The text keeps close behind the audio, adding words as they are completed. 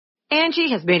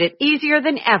Angie has made it easier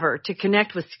than ever to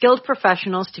connect with skilled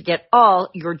professionals to get all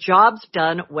your jobs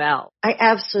done well. I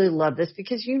absolutely love this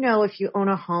because, if you own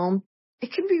a home,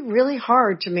 it can be really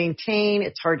hard to maintain.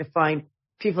 It's hard to find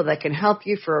people that can help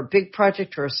you for a big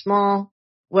project or a small.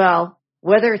 Well,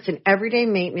 whether it's in everyday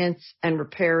maintenance and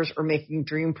repairs or making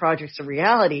dream projects a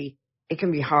reality, it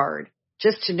can be hard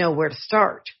just to know where to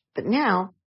start. But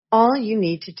now, all you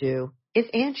need to do is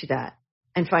Angie that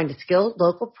and find a skilled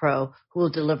local pro who will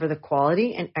deliver the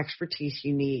quality and expertise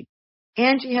you need.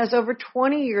 Angie has over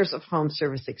 20 years of home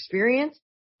service experience,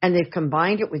 and they've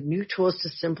combined it with new tools to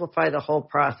simplify the whole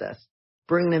process.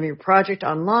 Bring them your project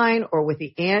online or with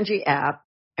the Angie app,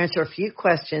 answer a few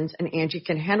questions, and Angie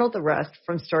can handle the rest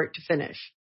from start to finish.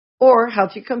 Or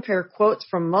help you compare quotes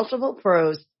from multiple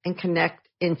pros and connect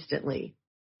instantly,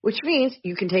 which means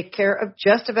you can take care of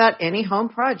just about any home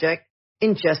project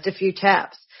in just a few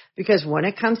taps. Because when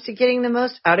it comes to getting the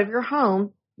most out of your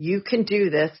home, you can do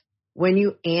this when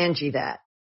you Angie that.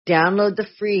 Download the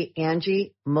free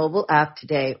Angie mobile app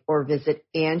today or visit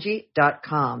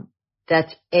Angie.com.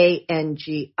 That's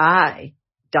ANGI.com.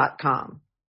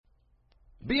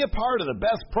 Be a part of the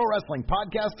best pro wrestling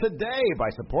podcast today by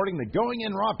supporting the Going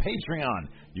In Raw Patreon.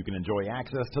 You can enjoy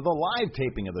access to the live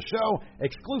taping of the show,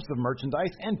 exclusive merchandise,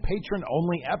 and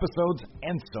patron-only episodes,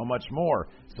 and so much more.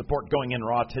 Support Going In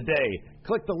Raw today.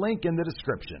 Click the link in the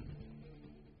description.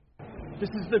 This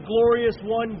is the glorious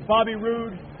one, Bobby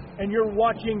Roode, and you're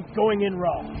watching Going In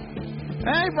Raw.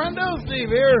 Hey, friendo, Steve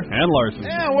here. And Larson.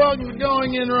 Yeah, welcome to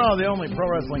Going In Raw, the only pro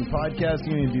wrestling podcast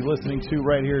you need to be listening to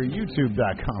right here at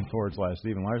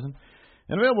youtube.com/Steven Larson.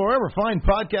 And available wherever fine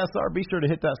podcasts are. Be sure to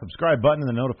hit that subscribe button and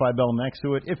the notify bell next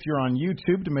to it if you're on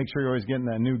YouTube to make sure you're always getting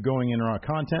that new Going In Raw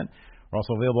content. We're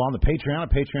also available on the Patreon at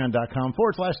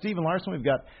patreon.com/Steven Larson. We've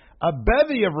got a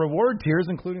bevy of reward tiers,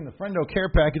 including the Friendo Care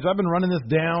Package. I've been running this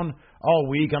down all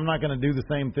week. I'm not going to do the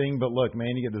same thing, but look,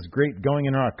 man, you get this great Going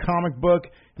In Raw comic book.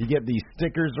 You get these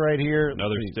stickers right here.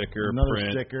 Another sticker,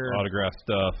 autograph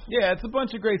stuff. Yeah, it's a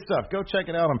bunch of great stuff. Go check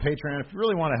it out on Patreon. If you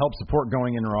really want to help support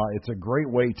Going In Raw, it's a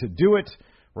great way to do it.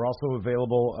 We're also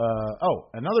available.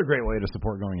 Another great way to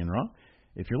support Going In Raw.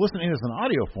 If you're listening to this in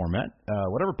audio format,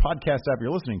 whatever podcast app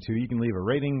you're listening to, you can leave a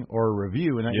rating or a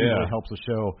review, and that usually helps the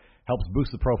show, helps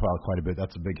boost the profile quite a bit.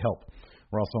 That's a big help.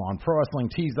 We're also on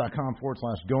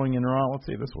ProWrestlingTees.com/Going In Raw. Let's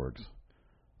see if this works.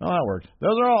 Oh, that worked.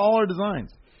 Those are all our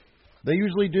designs. They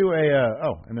usually do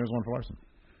and there's one for Larson.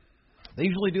 They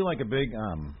usually do like a big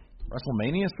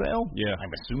WrestleMania sale. Yeah.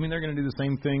 I'm assuming they're going to do the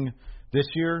same thing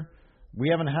this year. We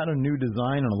haven't had a new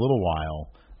design in a little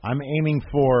while. I'm aiming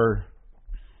for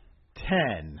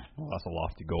 10. Well, that's a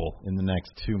lofty goal. In the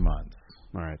next 2 months.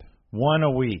 All right. One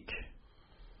a week.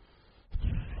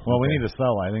 Well, we need to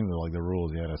sell. I think the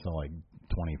rules. You had to sell like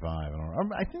 25.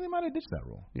 I think they might have ditched that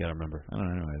rule. Yeah, I remember. I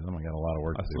don't know. Anyways, I got a lot of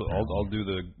work to do. I'll do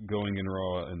the Going In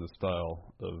Raw in the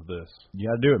style of this. You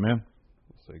got to do it, man.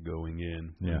 Say going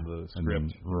in. Yeah. In the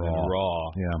script.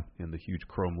 Raw. Yeah. In the huge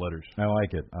chrome letters. I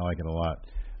like it. I like it a lot.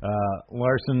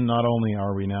 Larson, not only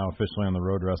are we now officially on the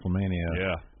road to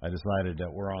WrestleMania, I decided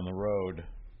that we're on the road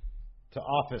to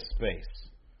Office Space.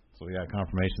 So we got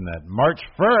confirmation that March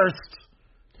 1st,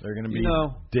 they're going to be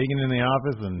digging in the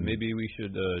office. And maybe we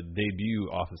should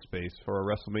debut Office Space for a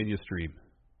WrestleMania stream.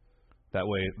 That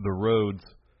way the roads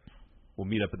will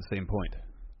meet up at the same point.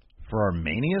 For our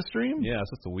Mania stream? Yeah,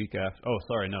 it's just a week after. Oh,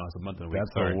 sorry, no, it's a month and a week.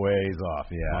 That's a ways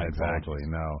off. Yeah, exactly.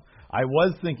 No, I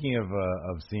was thinking of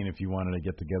seeing if you wanted to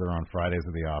get together on Fridays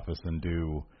at the office and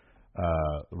do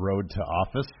Road to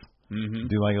Office. Mm-hmm.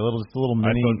 Do like a little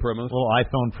mini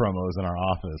iPhone promos in our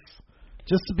office.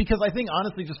 Just because I think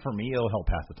honestly, just for me, it'll help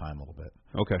pass the time a little bit.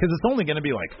 Okay. Because it's only going to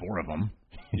be like 4 of them.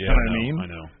 You know what I mean? I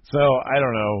know. So I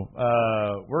don't know.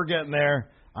 We're getting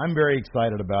there. I'm very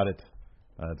excited about it.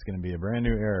 It's going to be a brand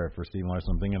new era for Steve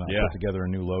Larson. I'm thinking I'll put together a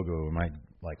new logo. We might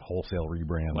like wholesale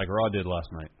rebrand. Like Raw did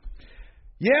last night.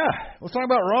 Yeah. Let's talk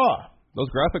about Raw. Those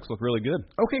graphics look really good.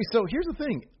 Okay, so here's the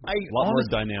thing. A lot more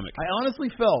dynamic. I honestly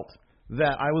felt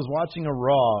that I was watching a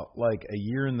Raw like a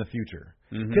year in the future.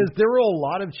 Because there were a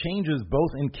lot of changes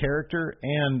both in character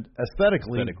and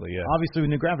aesthetically. Obviously,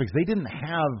 with new graphics. They didn't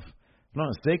have... If I'm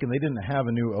not mistaken, they didn't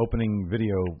have a new opening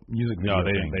music video. No,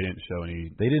 they didn't show any.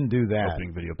 They didn't do that.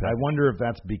 Opening video package. I wonder if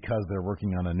that's because they're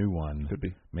working on a new one. Could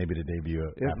be. Maybe to debut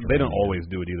it. They don't always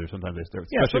do it either. Sometimes they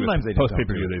start. Yeah, sometimes they post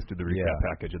pay-per-view. They do the recap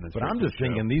package and then. But I'm just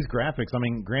thinking these graphics. I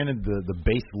mean, granted, the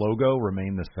base logo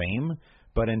remained the same,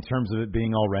 but in terms of it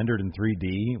being all rendered in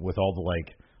 3D with all the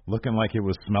looking like it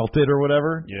was smelted or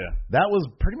whatever. Yeah. That was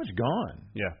pretty much gone.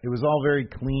 Yeah. It was all very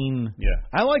clean. Yeah.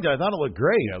 I liked it. I thought it looked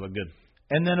great. Yeah, it looked good.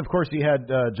 And then, of course, you had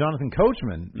Jonathan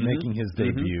Coachman making his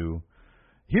debut.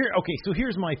 So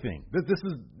here's my thing. This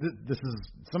is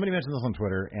somebody mentioned this on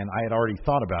Twitter, and I had already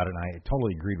thought about it, and I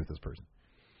totally agreed with this person.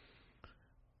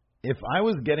 If I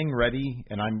was getting ready,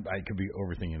 and I could be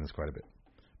overthinking this quite a bit,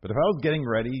 but if I was getting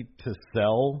ready to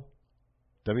sell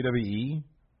WWE,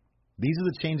 these are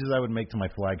the changes I would make to my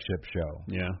flagship show.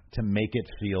 Yeah. To make it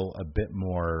feel a bit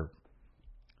more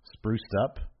spruced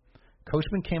up.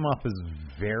 Coachman came off as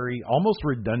very, almost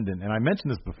redundant, and I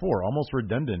mentioned this before, almost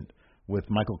redundant with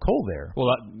Michael Cole there. Well,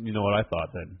 you know what I thought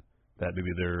then? That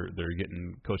maybe they're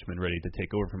getting Coachman ready to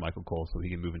take over for Michael Cole so he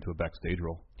can move into a backstage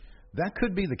role. That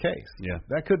could be the case. Yeah.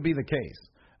 That could be the case.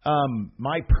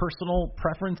 My personal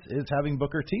preference is having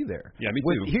Booker T there. Yeah, me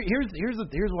too.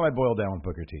 Here's what I boil down with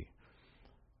Booker T.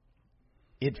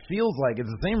 It feels like it's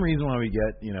the same reason why we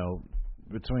get,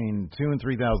 between 2,000 and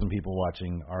 3,000 people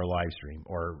watching our live stream,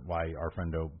 or why our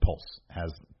friendo Pulse has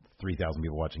 3,000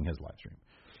 people watching his live stream,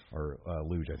 or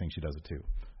Luge, I think she does it too,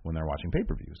 when they're watching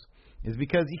pay-per-views, is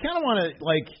because you kind of want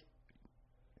to,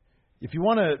 if you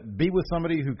want to be with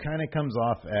somebody who kind of comes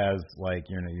off as,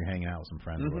 you're hanging out with some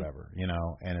friends or whatever,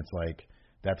 and it's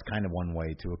that's kind of one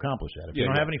way to accomplish that. If you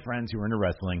don't have any friends who are into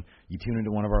wrestling, you tune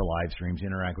into one of our live streams, you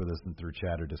interact with us through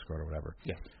chat or Discord or whatever.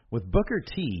 Yeah. With Booker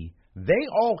T, they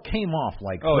all came off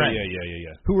like friends.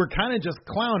 Yeah. Who were kind of just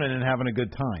clowning and having a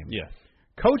good time. Yeah.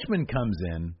 Coachman comes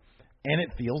in, and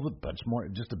it feels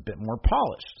just a bit more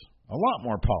polished. A lot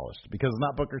more polished, because it's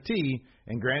not Booker T,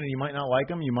 and granted, you might not like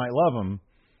him, you might love him,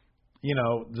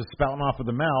 just spouting off of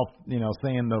the mouth,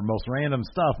 saying the most random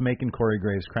stuff, making Corey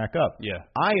Graves crack up. Yeah.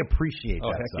 I appreciate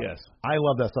that stuff. Yes. I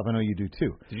love that stuff. I know you do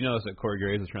too. Did you notice that Corey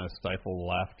Graves was trying to stifle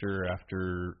laughter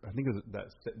after, I think it was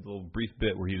that little brief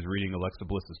bit where he was reading Alexa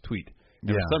Bliss's tweet.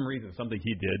 And for some reason, something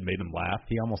he did made him laugh.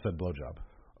 He almost said blowjob.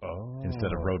 Oh.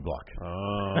 Instead of roadblock.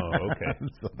 Oh, okay.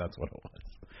 So that's what it was.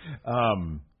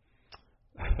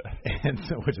 And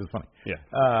so, which is funny. Yeah.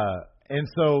 And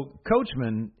so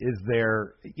Coachman is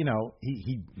there,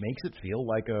 he makes it feel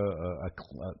like I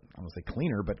don't want to say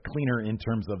cleaner, but cleaner in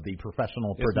terms of the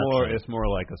professional production. It's more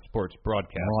like a sports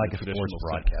broadcast. More like a sports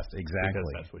broadcast, exactly.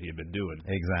 Because that's what he had been doing.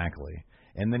 Exactly.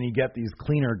 And then you get these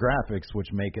cleaner graphics, which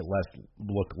make it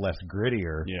look less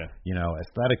grittier,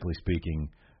 aesthetically speaking.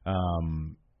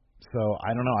 So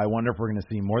I don't know. I wonder if we're going to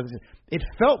see more. It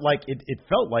felt like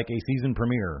a season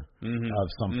premiere of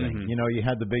something. You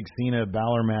had the big Cena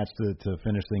Balor match to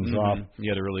finish things off.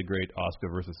 You had a really great Asuka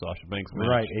versus Sasha Banks match.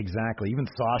 Right, exactly. Even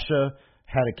Sasha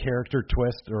had a character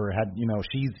twist, or had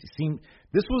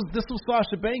this was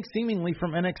Sasha Banks seemingly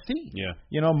from NXT.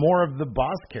 Yeah. More of the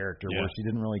boss character where she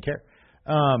didn't really care.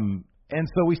 And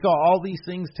so we saw all these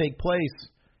things take place.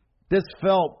 This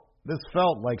felt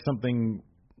like something.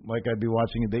 Like I'd be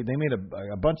watching it. They made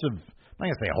a bunch of, I'm not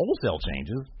going to say wholesale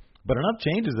changes, but enough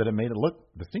changes that it made it look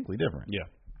distinctly different. Yeah.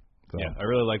 So. Yeah. I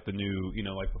really like the new,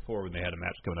 like before when they had a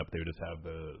match coming up, they would just have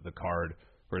the card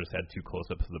where it just had two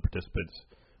close-ups of the participants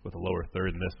with a lower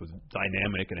third, and this was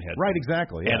dynamic, and it had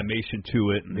animation to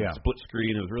it, and split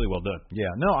screen. It was really well done. Yeah,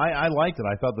 no, I liked it.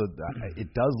 I thought that it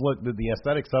does look, the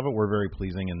aesthetics of it were very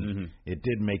pleasing, and it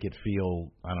did make it feel,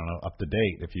 I don't know, up to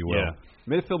date, if you will. Yeah, it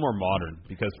made it feel more modern,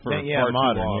 because for far too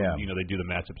long, they do the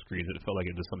matchup screens, and it felt like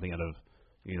it was something out of,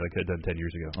 they could have done 10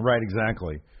 years ago. Right,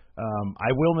 exactly.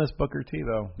 I will miss Booker T,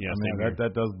 though. Yeah,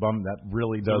 that does bum. That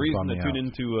really does bum me out. Tune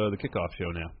into the kickoff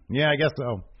show now. Yeah, I guess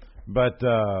so. But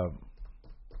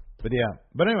yeah.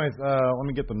 But anyways, let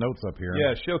me get the notes up here.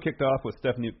 Yeah, show kicked off with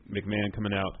Stephanie McMahon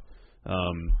coming out.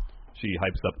 She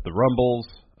hypes up the Rumbles,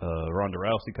 Ronda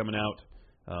Rousey coming out,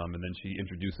 and then she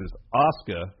introduces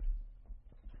Asuka,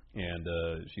 and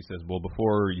she says, well,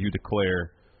 before you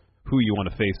declare who you want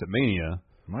to face at Mania,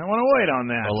 might want to wait on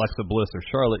that. Alexa Bliss or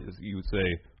Charlotte, you would say,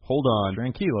 hold on.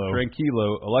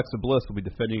 Tranquilo. Alexa Bliss will be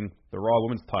defending the Raw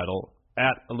Women's title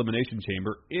at Elimination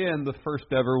Chamber in the first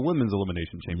ever Women's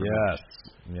Elimination Chamber match.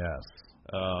 Yes.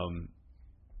 And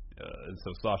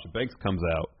so Sasha Banks comes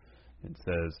out and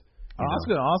says,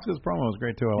 Asuka's promo was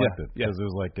great too. I liked it because it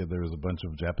was like there was a bunch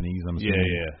of Japanese. I'm assuming.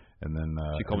 Yeah. And then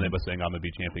she culminated by saying, "I'm gonna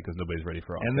be champion because nobody's ready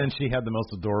for Asuka." And then she had the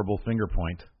most adorable finger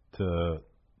point to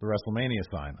the WrestleMania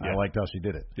sign. I liked how she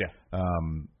did it. Yeah.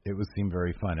 It seemed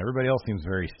very fun. Everybody else seems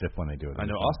very stiff when they do it. I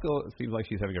know. Asuka seems like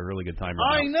she's having a really good time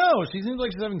right now. I know. She seems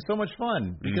like she's having so much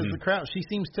fun because the crowd. She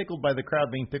seems tickled by the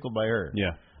crowd being tickled by her.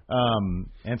 Yeah.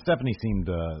 And Stephanie seemed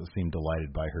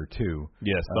delighted by her too.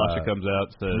 Yeah. Sasha comes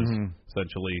out, says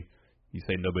essentially, "You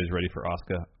say nobody's ready for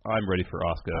Asuka. I'm ready for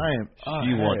Asuka.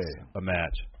 She wants a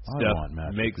match.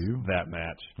 Steph makes that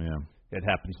match. Yeah. It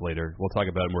happens later. We'll talk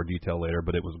about it in more detail later,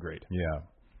 but it was great. Yeah.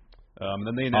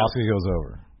 Then they announced Asuka goes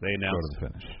over. They announced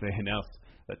finish. They announced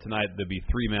that tonight there'll be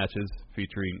 3 matches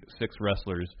featuring 6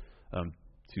 wrestlers.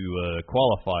 to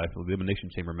qualify for the Elimination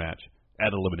Chamber match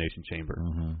at Elimination Chamber.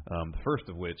 The first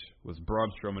of which was Braun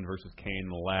Strowman versus Kane in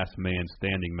the last man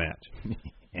standing match.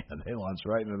 Yeah, they launched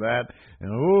right into that, and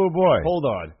oh boy. Hold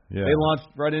on. Yeah. They launched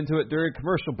right into it during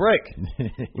commercial break.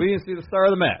 We didn't see the star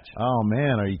of the match. Oh,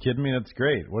 man, are you kidding me? That's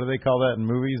great. What do they call that in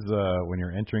movies when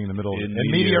you're entering the middle? In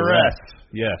media res.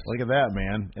 Yes. Look at that,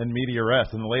 man. In media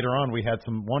res. And later on, we had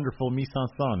some wonderful mise en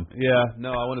scène. Yeah,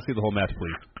 no, I want to see the whole match,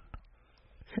 please.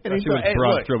 And Especially with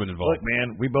Braun Strowman involved. Look,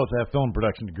 man, we both have film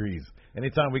production degrees.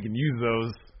 Anytime we can use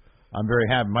those, I'm very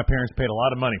happy. My parents paid a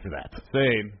lot of money for that.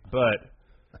 Same, but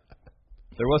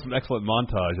there was some excellent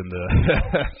montage in the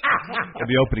in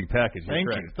the opening package.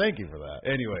 Thank you for that.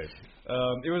 Anyways,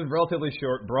 it was relatively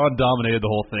short. Braun dominated the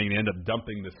whole thing. They ended up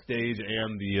dumping the stage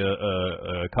and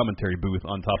the commentary booth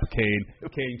on top of Kane.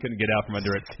 Kane couldn't get out from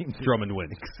under it. Strowman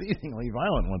wins. Exceedingly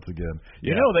violent once again.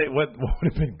 Yeah. You know, what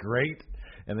would have been great,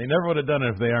 and they never would have done it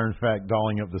if they are in fact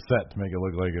dolling up the set to make it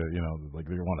look like like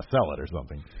they want to sell it or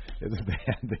something.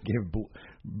 They gave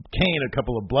Kane a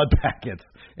couple of blood packets,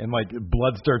 and like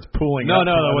blood starts pooling. No.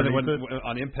 When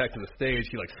On impact to the stage,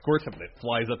 he like squirts something that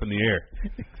flies up in the air.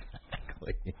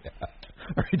 Exactly.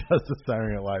 Yeah. Or he does the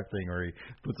Saturday Night Live thing where he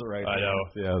puts it right. I know.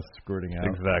 Yeah, squirting out.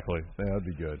 Exactly. That would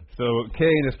be good. So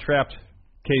Kane has trapped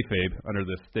kayfabe under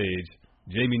this stage.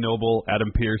 Jamie Noble,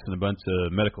 Adam Pearce, and a bunch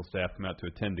of medical staff come out to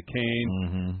attend to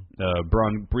Kane.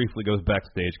 Braun briefly goes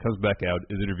backstage, comes back out,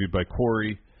 is interviewed by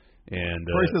Corey. And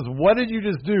Corey says, "What did you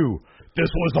just do?" "This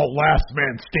was a last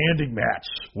man standing match."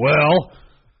 "Well,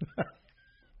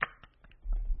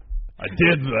 I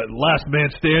did the last man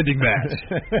standing match."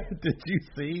 Did you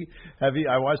see?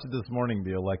 I watched it this morning,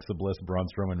 the Alexa Bliss Braun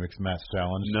Strowman mixed match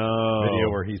challenge video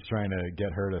where he's trying to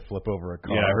get her to flip over a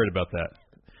car. Yeah, I heard about that.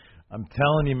 I'm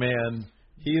telling you, man,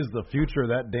 he is the future of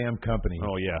that damn company.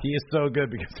 Oh, yeah. He is so good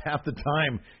because half the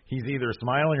time he's either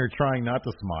smiling or trying not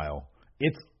to smile.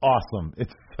 It's awesome.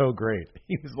 It's so great.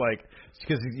 He was like,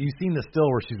 because you've seen the still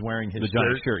where she's wearing his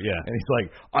shirt, yeah. And he's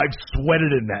like, "I've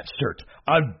sweated in that shirt.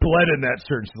 I've bled in that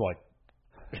shirt." And she's like,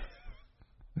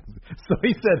 so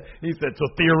he said, "So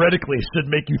theoretically it should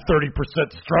make you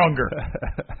 30% stronger."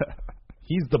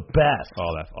 He's the best.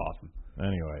 Oh, that's awesome.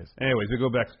 Anyways, we go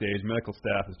backstage. Medical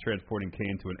staff is transporting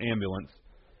Kane to an ambulance.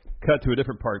 Cut to a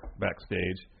different part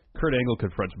backstage. Kurt Angle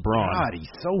confronts Braun. God, he's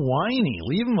so whiny.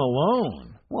 Leave him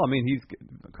alone. Well, I mean,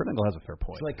 Kurt Angle has a fair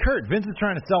point. It's like, Kurt, Vince is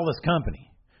trying to sell this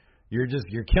company. You're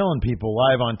killing people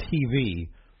live on TV.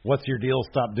 What's your deal?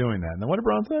 Stop doing that. And then what did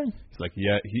Braun say? He's like,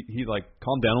 yeah, he like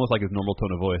calmed down with like his normal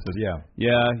tone of voice. Says,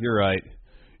 yeah, you're right.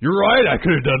 You're right. I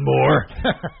could have done more.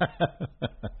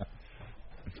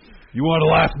 You want a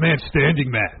last man standing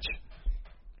match?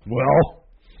 Well,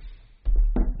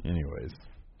 anyways,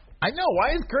 I know.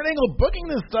 Why is Kurt Angle booking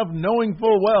this stuff knowing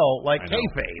full well, like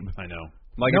kayfabe? I know.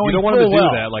 Like, if you don't want him to do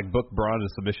that, like, book Braun in a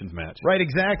submissions match. Right,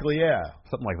 exactly, yeah.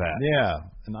 Something like that. Yeah,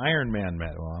 an Iron Man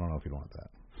match. Well, I don't know if you'd want that.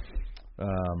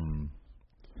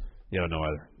 Yeah, I don't know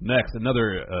either. Next,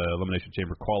 another Elimination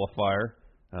Chamber qualifier,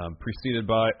 preceded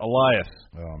by Elias.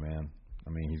 Oh, man. I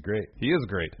mean, he's great. He is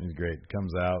great. He's great.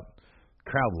 Comes out.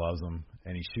 Crowd loves him,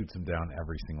 and he shoots him down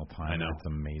every single time. I know. It's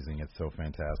amazing. It's so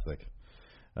fantastic.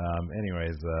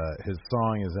 Anyways, his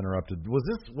song is interrupted.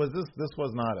 This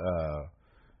was not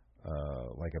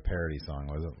like a parody song,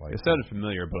 was it? Like, it sounded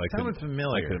familiar, but I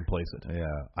couldn't place it. Yeah,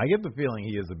 I get the feeling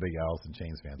he is a big Alice in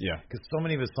Chains fan. Yeah, because so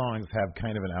many of his songs have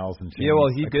kind of an Alice in Chains. Yeah, well,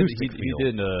 he did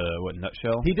what,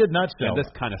 Nutshell? He did Nutshell. Yeah,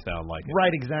 this kind of sounded like it.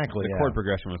 Right, exactly. The chord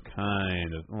progression was kind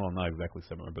of, well, not exactly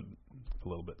similar, but a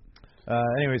little bit.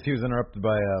 Anyways, he was interrupted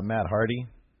by Matt Hardy.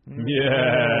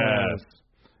 Yes.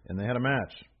 And they had a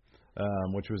match,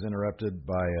 which was interrupted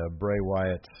by Bray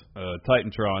Wyatt.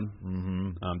 Titantron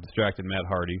distracted Matt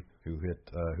Hardy. Who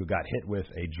got hit with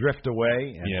a drift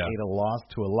away and ate a loss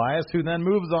to Elias, who then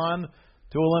moves on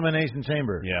to Elimination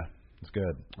Chamber. Yeah. It's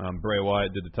good. Bray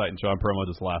Wyatt did the Titantron promo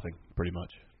just laughing, pretty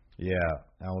much. Yeah.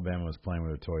 Alabama was playing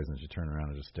with her toys, and she turned around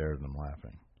and just stared at them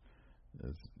laughing.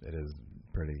 It is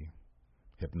pretty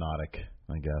hypnotic,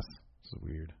 I guess. It's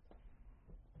weird.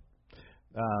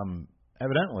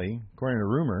 Evidently, according to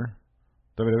rumor,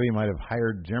 WWE might have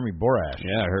hired Jeremy Borash.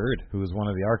 Yeah, I heard. Who was one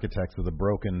of the architects of the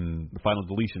final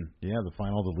deletion. Yeah, the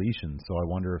final deletion. So I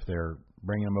wonder if they're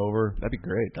bringing him over. That'd be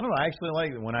great. I don't know. I actually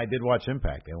like it when I did watch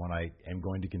Impact, and when I am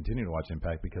going to continue to watch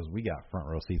Impact because we got front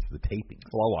row seats to the tapings.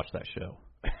 Well, I'll watch that show.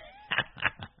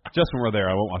 Just when we're there,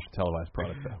 I won't watch the televised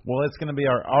product, though. Well, it's going to be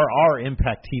our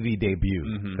Impact TV debut.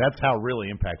 Mm-hmm. That's how really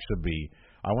Impact should be.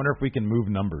 I wonder if we can move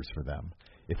numbers for them.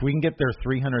 If we can get their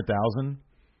 300,000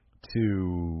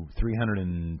 to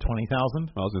 320,000.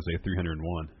 I was going to say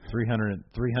 301.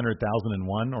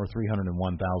 300,001 or 301,000.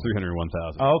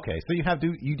 301,000. Oh, okay, so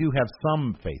you do have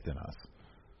some faith in us.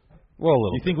 Well, a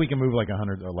little. You think we can move like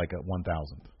 100 or like a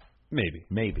 1,000? Maybe.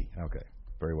 Okay,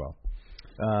 very well.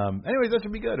 Anyways, that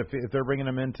should be good if they're bringing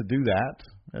him in to do that.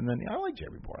 And then I like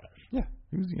Jerry Borash. Yeah,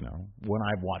 he was, when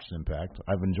I've watched Impact,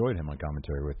 I've enjoyed him on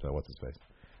commentary with what's his face,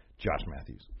 Josh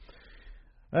Matthews.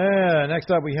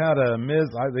 Next up, we had Miz.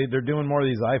 They're doing more of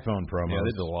these iPhone promos. Yeah,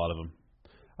 they did a lot of them.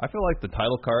 I feel like the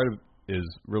title card is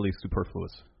really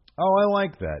superfluous. Oh, I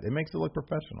like that. It makes it look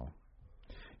professional.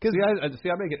 Because I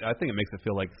think it makes it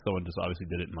feel like someone just obviously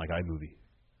did it in like iMovie.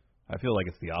 I feel like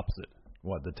it's the opposite.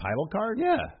 What, the title card?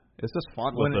 Yeah, it's just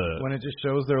font when it just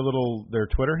shows their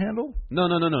Twitter handle. No,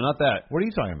 not that. What are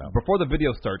you talking about? Before the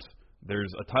video starts,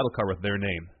 there's a title card with their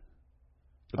name.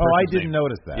 Oh, I didn't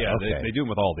notice that. Yeah, okay. they do them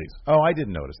with all these. Oh, I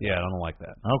didn't notice that. Yeah, I don't like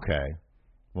that. Okay.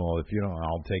 Well, if you don't,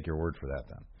 I'll take your word for that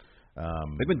then.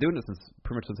 They've been doing it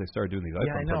pretty much since they started doing these.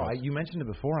 Yeah, I know. You mentioned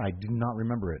it before. I do not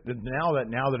remember it. Now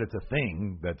that it's a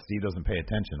thing that Steve doesn't pay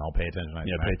attention, I'll pay attention.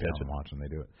 Pay attention. Watch when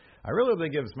they do it. I really hope they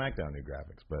give SmackDown new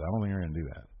graphics, but I don't think they're going to do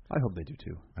that. I hope they do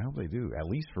too. I hope they do. At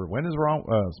least for when is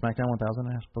SmackDown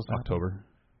 1000 supposed to happen? October.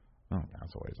 Oh,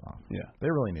 that's always off. Yeah,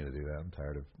 they really need to do that. I'm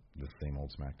tired of the same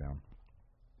old SmackDown.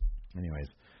 Anyways,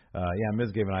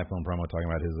 Miz gave an iPhone promo talking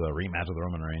about his rematch with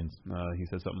Roman Reigns. He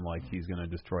said something like he's going to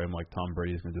destroy him like Tom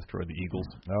Brady's going to destroy the Eagles.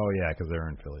 Oh, yeah, because they were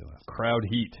in Philly last time. Crowd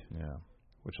heat. Yeah.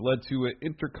 Which led to an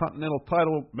Intercontinental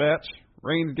title match.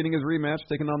 Reigns getting his rematch,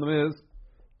 taking on The Miz.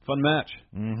 Fun match.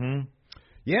 Mm-hmm.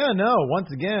 Yeah, no,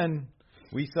 once again,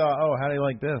 we saw, how do you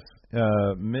like this?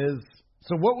 Miz.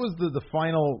 So what was the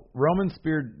final, Roman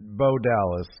speared Bo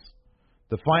Dallas.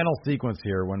 The final sequence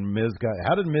here when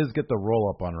how did Miz get the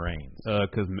roll up on Reigns?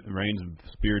 Because Reigns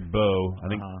speared Bo, I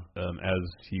think, as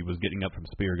he was getting up from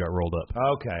spear, got rolled up.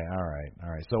 Okay, all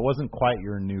right. So it wasn't quite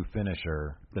your new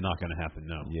finisher. They're not going to happen,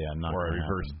 no. Yeah, not or going to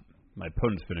reverse my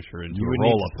opponent's finisher into you a would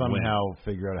roll need up. To somehow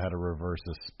figure out how to reverse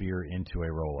a spear into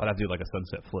a roll up. I'd have to do like a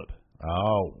sunset flip.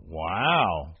 Oh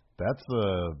wow, that's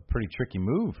a pretty tricky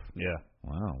move. Yeah.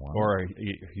 Wow. Or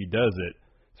he does it.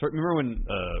 So remember when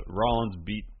Rollins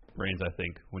beat Reigns, I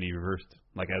think, when he reversed,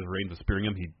 like as Reigns was spearing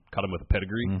him, he caught him with a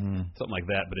pedigree, something like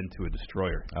that, but into a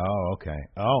destroyer. Oh, okay.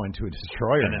 Oh, into a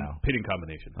destroyer and now. Then pinning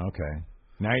combination. Okay.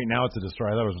 Now it's a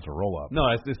destroyer. That was just a roll up. No,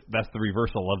 that's the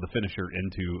reversal of the finisher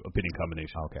into a pinning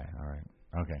combination. Okay. All right.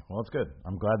 Okay. Well, that's good.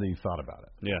 I'm glad that you thought about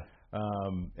it. Yeah.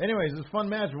 Anyways, it was a fun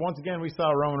match. Once again, we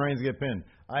saw Roman Reigns get pinned.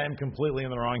 I am completely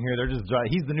in the wrong here.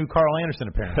 He's the new Carl Anderson,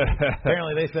 apparently.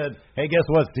 Apparently, they said, hey, guess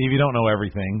what, Steve? You don't know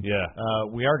everything. Yeah.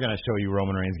 We are going to show you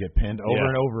Roman Reigns get pinned over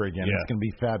and over again. Yeah. It's going to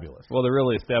be fabulous. Well, they're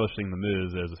really establishing The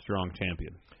Miz as a strong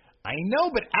champion. I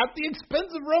know, but at the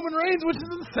expense of Roman Reigns, which is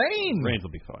insane. Reigns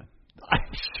will be fine.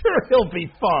 I'm sure he'll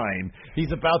be fine.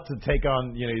 He's about to take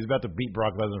on, he's about to beat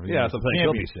Brock Lesnar for the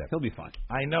championship. He'll be fine.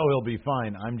 I know he'll be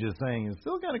fine. I'm just saying it's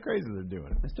still kind of crazy they're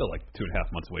doing it. It's still like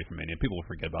 2.5 months away from Mania. People will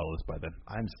forget about all this by then.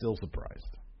 I'm still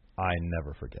surprised. I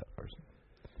never forget, person.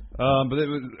 But it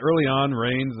was early on.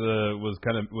 Reigns was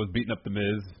beating up The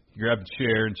Miz. He grabbed a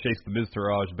chair and chased The Miz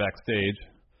Taraj backstage,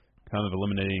 kind of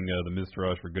eliminating The Miz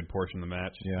Taraj for a good portion of the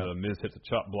match. Yeah. Miz hits a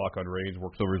chop block on Reigns,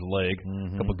 works over his leg,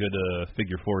 a couple good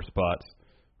figure four spots.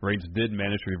 Reigns did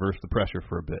manage to reverse the pressure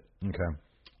for a bit. Okay.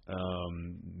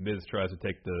 Miz tries to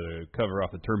take the cover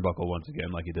off the turnbuckle once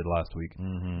again, like he did last week.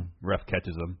 Ref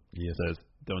catches him. Yes. Says,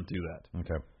 "Don't do that."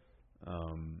 Okay.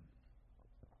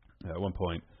 At one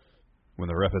point, when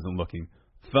the ref isn't looking,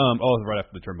 thumb. Oh, it's right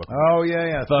after the turnbuckle. Oh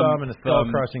yeah. Thumb and a skull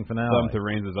crushing finale. Thumb to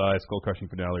Reigns' eye, skull crushing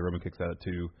finale. Roman kicks out at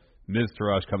 2. Miz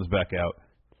Taraj comes back out,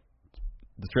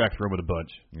 distracts Roman a bunch.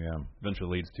 Yeah.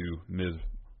 Eventually leads to Miz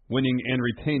winning and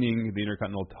retaining the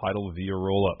Intercontinental title via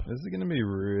roll-up. This is going to be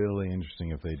really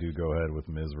interesting if they do go ahead with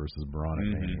Miz versus Braun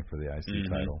at Mania for the IC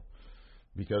title.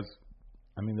 Because,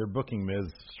 they're booking Miz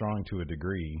strong to a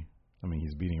degree.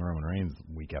 He's beating Roman Reigns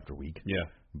week after week. Yeah.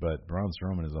 But Braun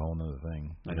Strowman is a whole other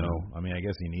thing. I know. I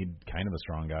guess you need kind of a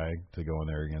strong guy to go in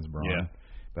there against Braun. Yeah.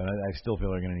 But I still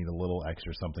feel they're going to need a little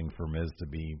extra something for Miz to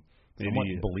be somewhat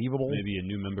believable. Maybe a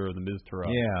new member of the Miz Taraj.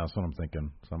 Yeah, that's what I'm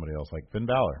thinking. Somebody else like Finn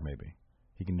Balor, maybe.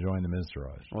 He can join the Miz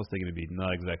Taraj. I was thinking it'd be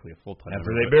not exactly a full-time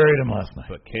after they buried him last night.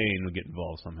 But Kane would get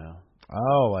involved somehow.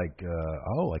 Oh,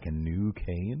 like a new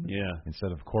Kane? Yeah.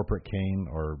 Instead of corporate Kane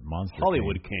or monster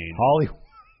Hollywood Kane. Hollywood.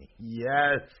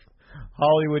 Yes.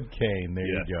 Hollywood Kane. There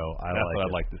you go. That's what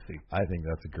I'd like to see. I think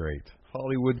that's great.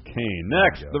 Hollywood Kane.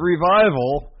 Next, the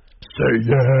Revival. Say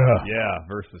yeah. Yeah,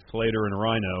 versus Slater and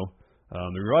Rhino.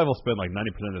 The Revival spent like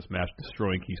 90% of this match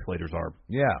destroying Keith Slater's arm.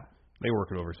 Yeah. They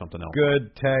working over something else.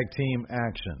 Good tag team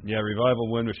action. Yeah,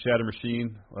 Revival win with Shatter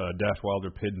Machine. Dash Wilder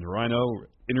pinned Rhino.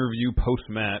 Interview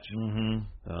post-match.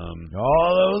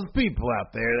 All those people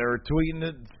out there that were tweeting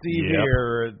at Steve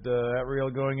here at Real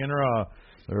Going In Raw.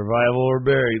 The Revival were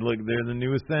buried. Look, they're the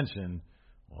new Ascension.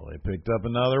 Well, they picked up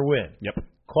another win. Yep.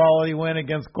 Quality win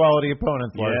against quality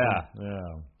opponents. Yeah.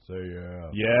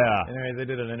 Yeah. Anyway, they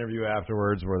did an interview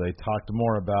afterwards where they talked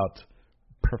more about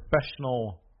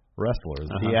professional wrestlers.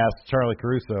 He asked Charlie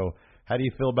Caruso, "How do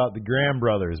you feel about the Graham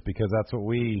brothers? Because that's who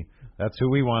we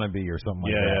want to be, or something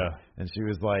like that." Yeah. And she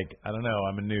was like, "I don't know.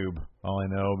 I'm a noob. All I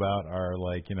know about are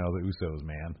the Usos,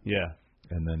 man." Yeah.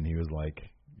 And then he was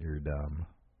like, "You're dumb.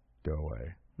 Go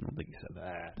away." I don't think he said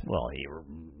that. Well,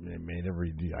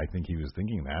 I think he was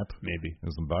thinking that. Maybe.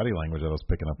 There's some body language I was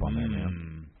picking up on there,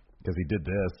 man. Because he did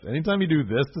this. Anytime you do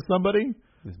this to somebody,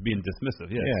 it's being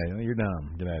dismissive. Yes. Yeah, you're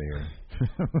dumb. Get out of here.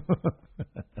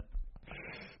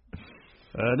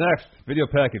 Next, video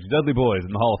package. Dudley Boys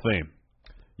in the Hall of Fame.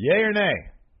 Yay or nay?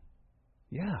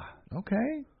 Yeah.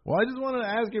 Okay. Well, I just wanted to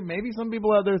ask you, maybe some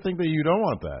people out there think that you don't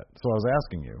want that. So I was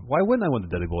asking you. Why wouldn't I want the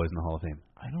Dudley Boys in the Hall of Fame?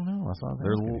 I don't know. That's not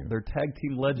They're tag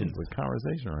team legends. It's a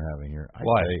conversation we're having here.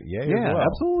 Why? Yay yeah, as well.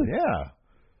 absolutely.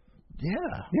 Yeah.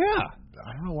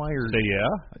 I don't know why you're... Say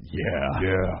yeah?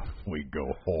 Yeah. We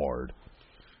go hard.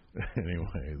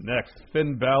 Anyways. Next,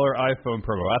 Finn Balor iPhone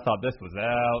promo. I thought this was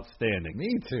outstanding.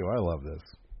 Me too. I love this.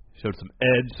 Showed some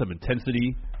edge, some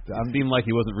intensity. It seemed like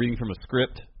he wasn't reading from a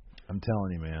script. I'm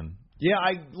telling you, man. Yeah,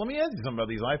 let me ask you something about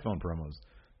these iPhone promos.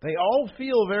 They all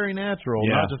feel very natural,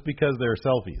 not just because they're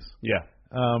selfies. Yeah.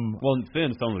 Well,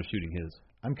 Finn, someone was shooting his.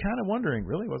 I'm kind of wondering,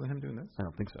 really? Wasn't him doing this? I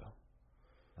don't think so.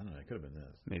 I don't know. It could have been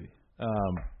this. Maybe.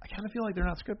 I kind of feel like they're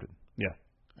not scripted. Yeah.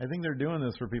 I think they're doing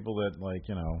this for people that,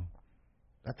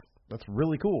 that's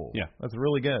really cool. Yeah. That's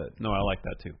really good. No, I like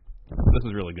that, too. This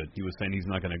is really good. He was saying he's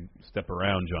not going to step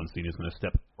around John Cena. He's going to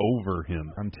step over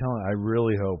him. I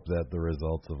really hope that the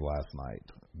results of last night,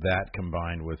 that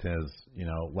combined with his,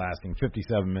 lasting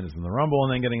 57 minutes in the Rumble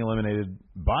and then getting eliminated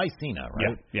by Cena,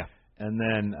 right? Yeah. And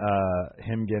then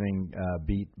him getting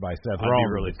beat by Seth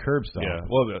Rollins with curb stomp. Yeah.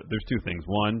 Well, there's two things.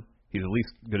 One, he's at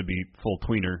least going to be full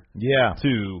tweener. Yeah.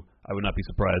 Two, I would not be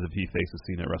surprised if he faces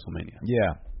Cena at WrestleMania.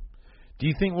 Yeah. Do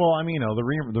you think? Well,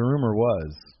 the rumor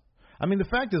was. The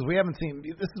fact is, we haven't seen.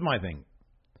 This is my thing.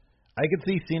 I could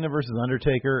see Cena versus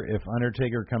Undertaker if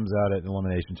Undertaker comes out at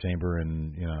Elimination Chamber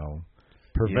and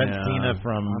prevents Cena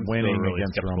from winning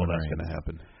against Roman Reigns. That's going to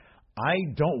happen. I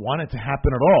don't want it to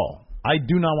happen at all. I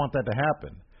do not want that to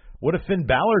happen. What if Finn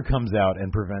Balor comes out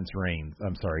and prevents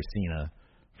Cena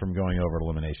from going over to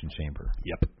Elimination Chamber?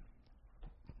 Yep.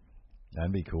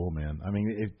 That'd be cool, man.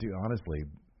 Honestly,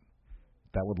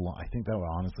 I think that would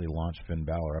honestly launch Finn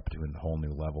Balor up to a whole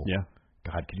new level. Yeah.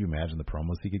 God, could you imagine the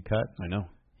promos he could cut? I know.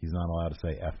 He's not allowed to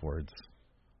say F words.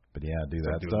 But yeah, do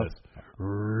that stuff.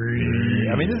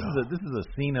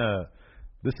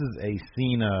 This is a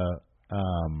Cena.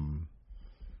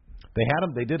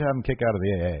 They did have him kick out of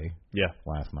the AA. Yeah.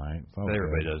 Last night. So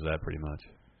everybody does that pretty much.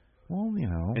 Well,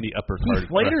 any upper card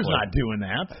Slater's not doing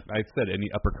that. I said any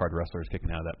upper card wrestler is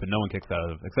kicking out of that, but no one kicks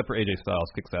out of, except for AJ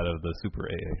Styles, kicks out of the Super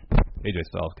AA. AJ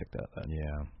Styles kicked out of that.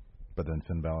 Yeah. But then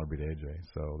Finn Balor beat AJ,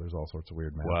 so there's all sorts of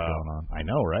weird math going on. I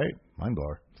know, right? Mind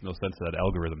blower. There's no sense to that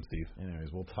algorithm, Steve.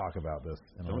 Anyways, we'll talk about this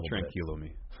in a little bit. Don't tranquilo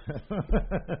me.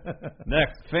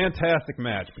 Next, fantastic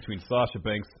match between Sasha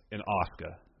Banks and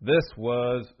Asuka. This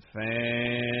was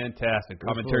fantastic.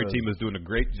 Commentary team was doing a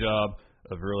great job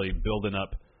of really building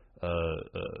up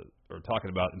or talking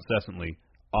about incessantly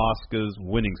Asuka's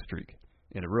winning streak.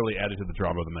 And it really added to the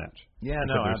drama of the match. Yeah,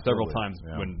 because there were several times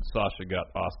when Sasha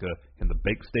got Asuka in the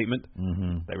bake statement,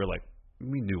 they were like,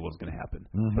 we knew what was going to happen.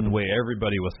 But the way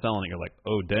everybody was selling it, you're like,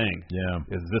 oh, dang.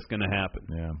 Yeah. Is this going to happen?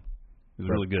 Yeah. It was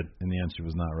really good. In the end, she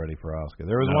was not ready for Asuka.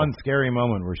 There was one scary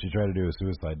moment where she tried to do a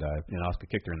suicide dive. And Asuka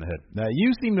kicked her in the head. Now,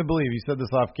 you seem to believe, you said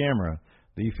this off camera,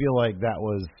 that you feel like that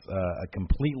was a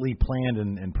completely planned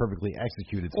and perfectly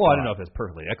executed spot. Well, I don't know if it's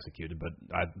perfectly executed, but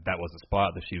that was a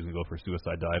spot that she was going to go for a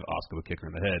suicide dive. Asuka would kick her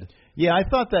in the head. Yeah, I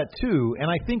thought that too, and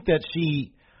I think that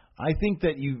she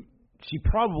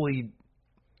probably.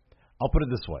 I'll put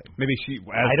it this way. Maybe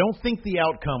I don't think the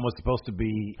outcome was supposed to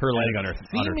be her landing on her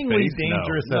seemingly face.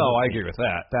 dangerous. No, I agree with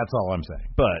that. That's all I'm saying.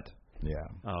 But yeah,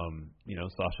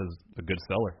 Sasha's a good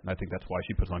seller, and I think that's why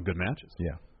she puts on good matches.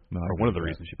 Yeah. No, or one of the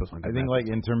reasons she puts on good matches. I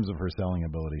think, in terms of her selling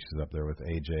ability, she's up there with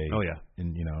AJ. Oh, yeah.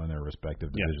 In their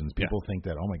respective divisions. People think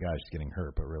that, oh, my gosh, she's getting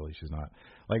hurt, but really she's not.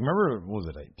 Like, remember, what was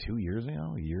it, 2 years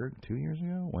ago? 2 years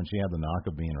ago? When she had the knock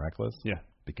of being reckless? Yeah.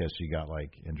 because she got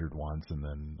like injured once and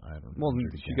then I don't know. Well,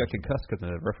 she got concussed because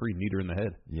the referee kneed her in the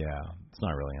head. Yeah, it's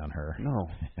not really on her. No.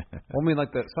 Well, I mean,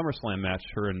 like that SummerSlam match,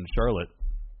 her and Charlotte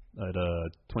at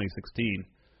 2016.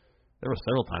 There were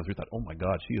several times we thought, oh my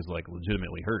God, she is like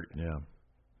legitimately hurt. Yeah.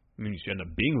 I mean, she ended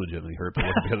up being legitimately hurt, but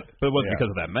it wasn't because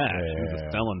of that match. Yeah, she was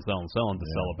just selling to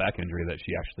sell a back injury that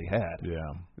she actually had.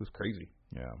 Yeah. It was crazy.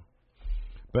 Yeah.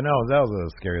 But no, that was a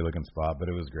scary looking spot, but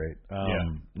it was great.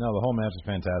 No, the whole match was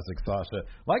fantastic. Sasha,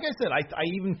 like I said, I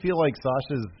even feel like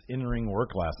Sasha's in-ring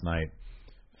work last night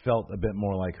felt a bit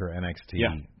more like her NXT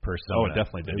persona. Oh, it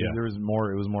definitely did. There was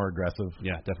more. It was more aggressive.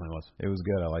 Yeah, it definitely was. It was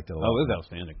good. I liked it a lot. Oh, it was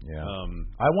outstanding. Yeah.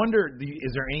 I wonder,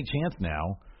 is there any chance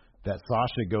now that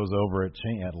Sasha goes over at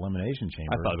Elimination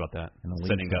Chamber? I thought about that. And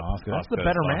setting up Asuka. That's the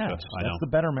better match. I know. That's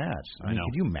the better match. I know.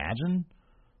 Could you imagine?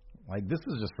 Like, this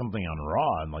is just something on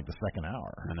Raw in like the second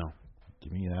hour. I know.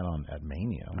 Give me that at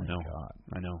Mania. Oh, I know. My God.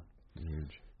 I know.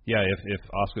 Huge. Yeah, if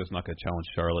Asuka's not going to challenge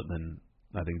Charlotte, then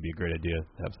I think it'd be a great idea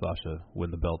to have Sasha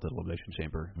win the belt at Elimination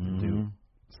Chamber and do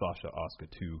Sasha Asuka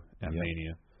 2 at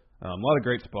Mania. A lot of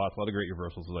great spots, a lot of great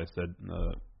reversals, as I said.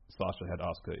 Sasha had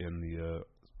Asuka in the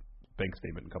bank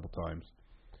statement a couple times.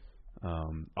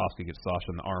 Asuka gets Sasha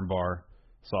in the armbar.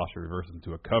 Sasha reverses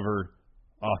into a cover.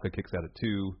 Asuka kicks out at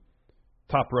 2.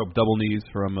 Top rope double knees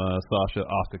from Sasha.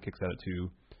 Asuka kicks out at 2.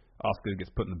 Asuka gets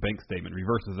put in the bank statement,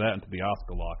 reverses that into the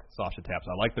Asuka lock. Sasha taps.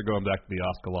 I like they're going back to the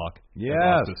Asuka lock. Yes.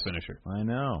 Asuka's finisher. I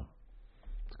know.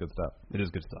 It's good stuff. It is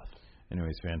good stuff.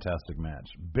 Anyways, fantastic match.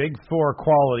 Big Four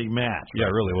quality match. Yeah,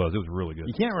 it really was. It was really good.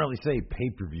 You can't really say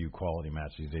pay-per-view quality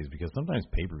match these days because sometimes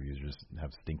pay-per-views just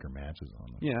have stinker matches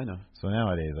on them. Yeah, I know. So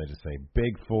nowadays I just say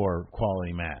Big Four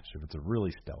quality match if it's a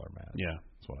really stellar match. Yeah.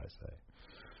 That's what I say.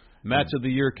 Match of the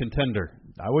year contender.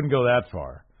 I wouldn't go that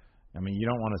far. I mean, you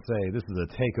don't want to say this is a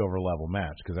takeover level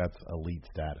match because that's elite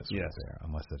status right there,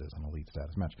 unless it is an elite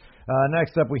status match.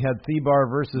 Next up, we had Thebar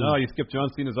versus... No, you skipped John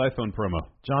Cena's iPhone promo.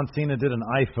 John Cena did an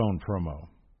iPhone promo.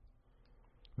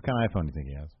 What kind of iPhone do you think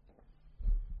he has?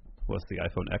 What's the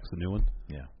iPhone X, the new one?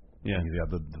 Yeah. Yeah. He's got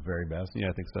the very best? Yeah,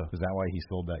 I think so. Is that why he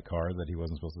sold that car that he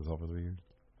wasn't supposed to sell for 3 years?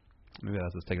 Maybe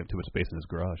that's just taking up too much space in his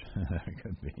garage.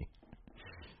 Could be.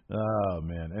 Oh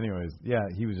man. Anyways, yeah,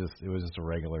 it was just a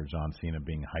regular John Cena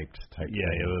being hyped type. Yeah,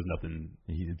 thing. it was nothing.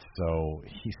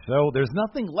 There's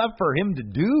nothing left for him to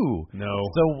do. No.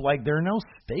 So like there are no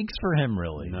stakes for him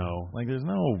really. No. Like there's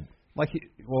no we'll get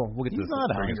to this. He's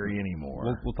not hungry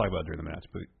anymore. We'll talk about it during the match,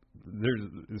 but there's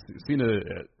Cena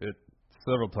at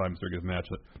several times during his match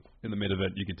in the main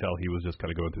event, you could tell he was just kind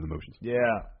of going through the motions.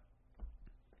 Yeah.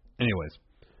 Anyways.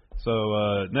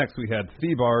 So next we had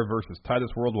Thebar versus Titus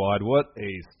Worldwide. What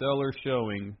a stellar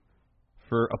showing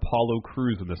for Apollo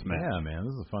Crews in this match. Yeah, man,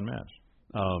 this is a fun match.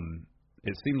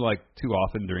 It seemed like too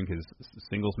often during his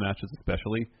singles matches,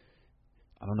 especially,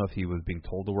 I don't know if he was being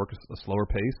told to work a slower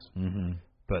pace,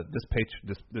 but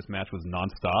this match was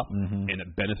nonstop, and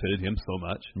it benefited him so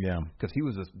much. Yeah, because he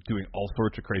was just doing all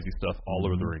sorts of crazy stuff all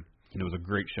over the ring, and it was a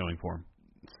great showing for him.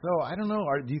 So I don't know.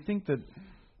 Do you think that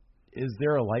is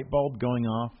there a light bulb going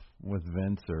off with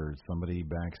Vince or somebody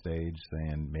backstage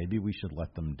saying maybe we should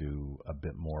let them do a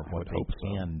bit more of what they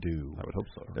can do? I would hope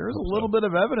so. There was a little bit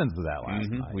of evidence of that last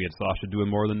night. We had Sasha doing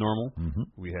more than normal.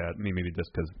 We had maybe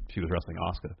just because she was wrestling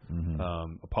Asuka.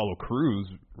 Apollo Crews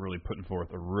really putting forth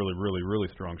a really, really, really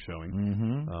strong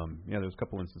showing. Yeah, there's a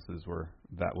couple instances where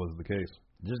that was the case.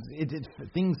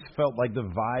 Things felt like the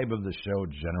vibe of the show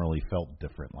generally felt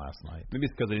different last night. Maybe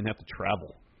it's because they didn't have to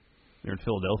travel. They're in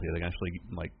Philadelphia. They can actually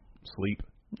sleep.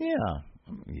 Yeah,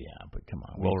 but come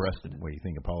on. Well rested. What do you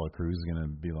think Apollo Crews is going to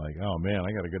be like, oh, man,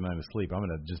 I got a good night of sleep. I'm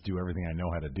going to just do everything I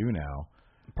know how to do now.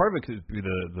 Part of it could be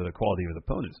the quality of the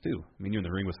opponents, too. I mean, you're in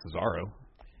the ring with Cesaro.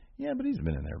 Yeah, but he's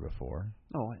been in there before.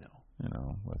 Oh, I know.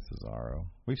 With Cesaro.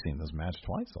 We've seen this match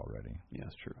twice already. Yeah,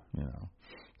 that's true.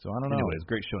 So I don't know. Anyways,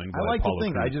 great showing. I like Apollo to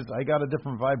think Crews. I got a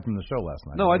different vibe from the show last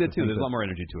night. No, I did too. There's a lot more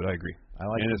energy to it. I agree.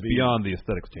 And it's beyond the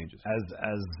aesthetics changes.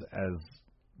 As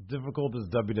difficult as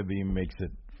WWE makes it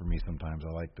for me sometimes,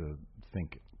 I like to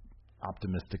think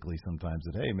optimistically sometimes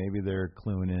that, hey, maybe they're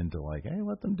cluing in to like, hey,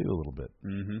 let them do a little bit.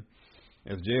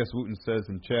 As J.S. Wooten says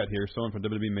in chat here, someone from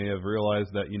WWE may have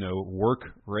realized that, work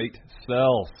rate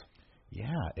sells.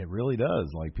 Yeah, it really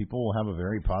does. Like, people will have a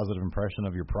very positive impression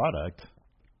of your product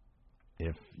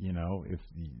if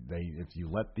you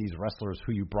let these wrestlers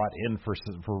who you brought in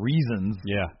for reasons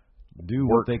do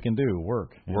what they can do,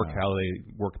 work how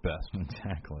they work best.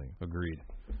 Exactly. Agreed.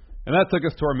 And that took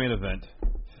us to our main event,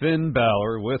 Finn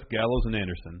Balor with Gallows and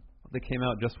Anderson. They came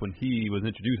out just when he was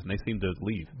introduced, and they seemed to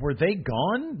leave. Were they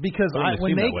gone? Because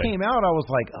when they came out, I was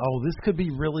like, oh, this could be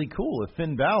really cool if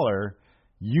Finn Balor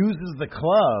uses the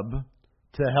club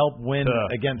to help win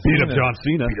against beat Cena. up John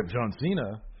Cena. Beat up John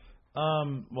Cena.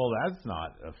 Well, that's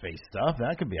not face stuff.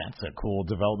 That's a cool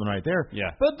development right there.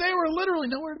 Yeah. But they were literally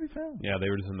nowhere to be found. Yeah, they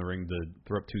were just in the ring to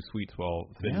throw up 2 sweets while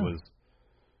Finn was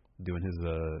doing his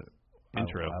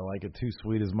intro. I like it 2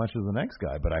 sweet as much as the next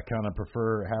guy, but I kind of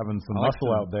prefer having some I like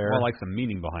muscle out there. I like some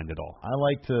meaning behind it all. I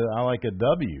like a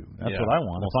W. That's what I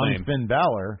want. Well, if I'm Finn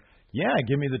Balor,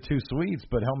 give me the 2 sweets,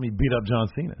 but help me beat up John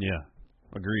Cena. Yeah,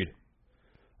 agreed.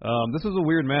 This was a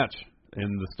weird match in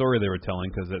the story they were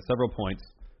telling because at several points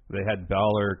they had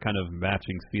Balor kind of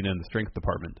matching Cena in the strength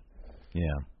department. Yeah.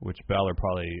 Which Balor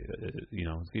probably,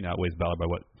 Cena outweighs Balor by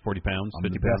 40 pounds,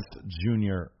 50 the pounds? best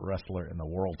junior wrestler in the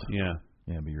world. Yeah.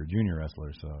 Yeah, but you're a junior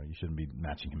wrestler, so you shouldn't be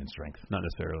matching him in strength. Not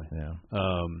necessarily. Yeah.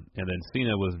 And then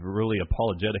Cena was really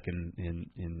apologetic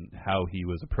in how he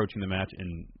was approaching the match,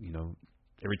 and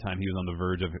every time he was on the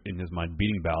verge of, in his mind,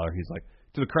 beating Balor, he's like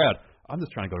to the crowd, "I'm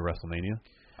just trying to go to WrestleMania.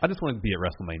 I just want to be at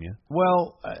WrestleMania."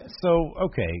 Well,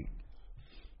 okay.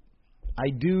 I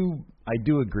do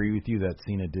agree with you that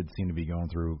Cena did seem to be going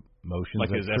through motions. Like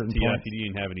his FTF, points. He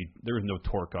didn't have any. There was no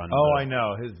torque on. I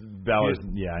know his Balor's.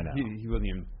 I know. He wasn't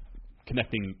even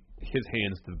connecting his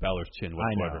hands to Balor's chin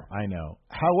whatsoever. I know.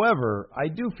 However, I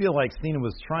do feel like Cena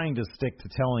was trying to stick to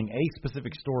telling a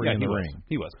specific story in the ring.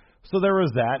 He was. So there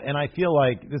was that, and I feel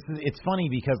like it's funny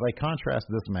because I contrast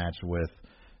this match with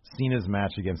Cena's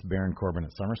match against Baron Corbin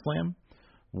at SummerSlam,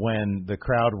 when the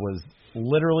crowd was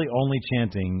literally only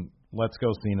chanting, "Let's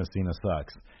go Cena, Cena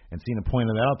sucks." And Cena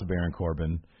pointed that out to Baron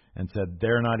Corbin and said,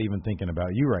 "They're not even thinking about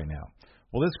you right now."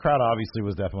 Well, this crowd obviously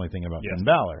was definitely thinking about Finn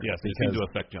Balor. Yes, it seemed to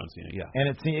affect John Cena, yeah.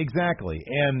 And exactly.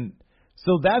 And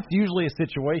so that's usually a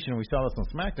situation, we saw this on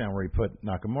SmackDown where he put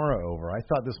Nakamura over. I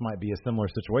thought this might be a similar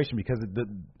situation because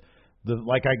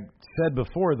like I said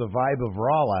before, the vibe of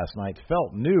Raw last night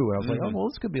felt new. And I was like,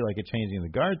 this could be like a changing the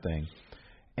guard thing.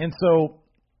 And so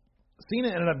Cena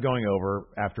ended up going over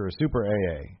after a super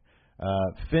AA.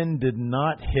 Finn did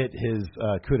not hit his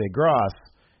coup de grace.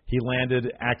 He landed,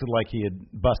 acted like he had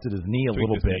busted his knee a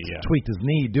little bit, tweaked his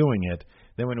knee doing it.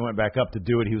 Then when he went back up to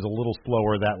do it, he was a little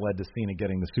slower. That led to Cena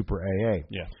getting the super AA.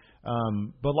 Yeah.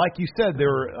 But like you said, there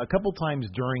were a couple times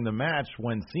during the match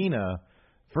when Cena,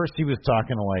 first he was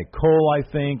talking to like Cole, I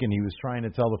think, and he was trying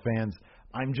to tell the fans,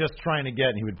 "I'm just trying to get,"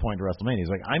 and he would point to WrestleMania. He's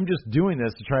like, "I'm just doing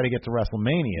this to try to get to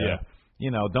WrestleMania. Yeah.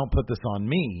 Don't put this on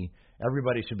me.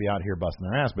 Everybody should be out here busting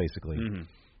their ass, basically." Mm-hmm.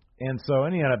 And so,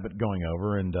 and he ended up going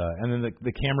over, and then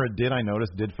the camera I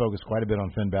noticed, did focus quite a bit on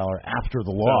Finn Balor after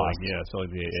the loss. Selling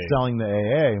the AA. Selling the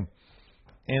AA.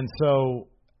 And so,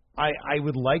 I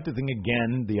would like to think,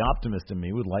 again, the optimist in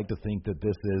me would like to think that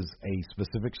this is a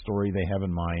specific story they have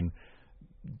in mind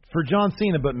for John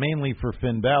Cena, but mainly for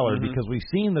Finn Balor, because we've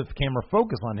seen the camera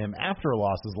focus on him after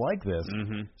losses like this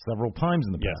several times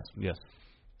in the past. Yes.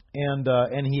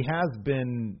 And he has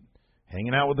been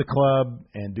hanging out with the club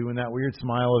and doing that weird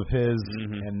smile of his,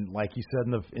 and like you said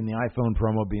in the iPhone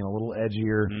promo, being a little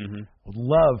edgier. Would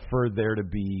love for there to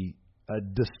be a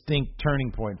distinct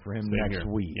turning point for him next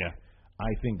week. Yeah.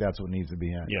 I think that's what needs to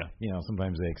be. Yeah.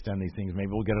 Sometimes they extend these things. Maybe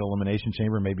we'll get an elimination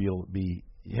chamber. Maybe it'll be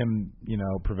him,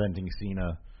 preventing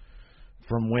Cena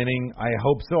from winning. I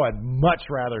hope so. I'd much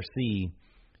rather see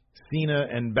Cena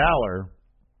and Balor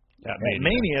at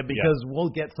Mania because we'll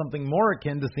get something more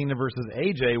akin to Cena versus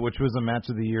AJ, which was a match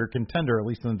of the year contender, at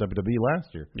least in the WWE last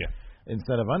year. Yeah.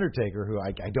 Instead of Undertaker, who I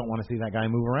don't want to see that guy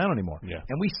move around anymore. Yeah.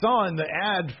 And we saw in the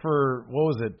ad for, what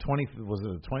was it,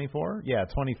 24? Yeah,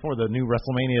 24, the new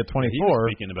WrestleMania 24. He was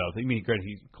speaking about,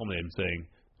 he culminated in saying,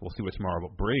 "We'll see what tomorrow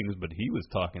brings," but he was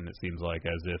talking, it seems like,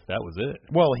 as if that was it.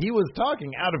 Well, he was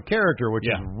talking out of character, which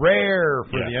is rare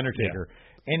for The Undertaker.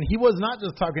 Yeah. And he was not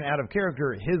just talking out of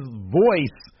character, his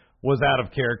voice was out of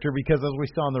character because, as we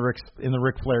saw in the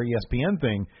Ric Flair ESPN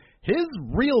thing, his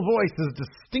real voice is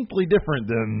distinctly different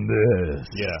than this.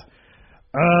 Yeah.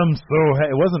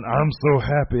 It wasn't, "I'm so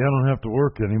happy I don't have to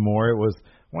work anymore." It was,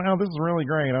 "Wow, this is really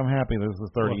great. I'm happy this is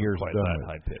 30 years quite done." That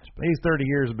high pitch. These 30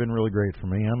 years have been really great for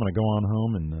me. I'm going to go on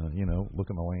home and,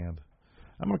 look in the land.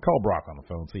 I'm going to call Brock on the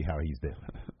phone, see how he's doing.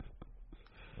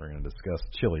 We're going to discuss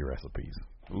chili recipes.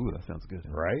 Ooh, that sounds good.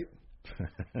 Right?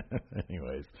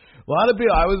 Anyways, a lot of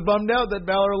people. I was bummed out that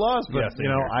Balor lost, but I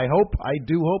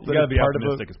do hope that it's part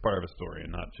optimistic as part of a story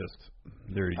and not just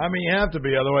dirty. I mean, you have to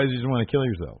be, otherwise you just want to kill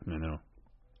yourself. I know.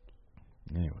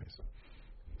 Anyways,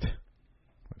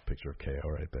 a picture of KO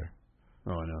right there.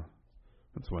 Oh, I know.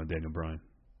 That's one of Daniel Bryan.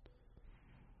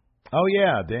 Oh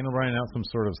yeah, Daniel Bryan announced some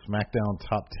sort of SmackDown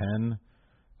top 10.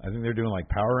 I think they're doing like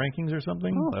power rankings or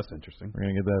something. Oh, that's interesting. We're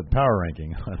gonna get that power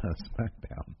ranking on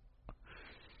SmackDown.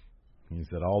 He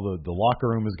said all the locker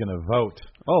room is going to vote.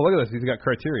 Oh, look at this. He's got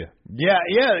criteria. Yeah.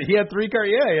 He had 3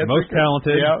 criteria. Yeah, most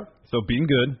talented. Yeah. So being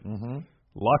good. Mm-hmm.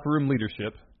 Locker room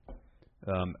leadership.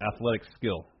 Athletic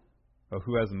skill. Oh,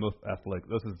 who has the most athletic?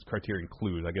 Those is criteria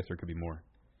include. I guess there could be more.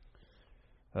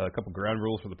 A couple ground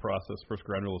rules for the process. First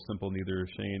ground rule is simple. Neither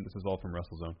Shane, this is all from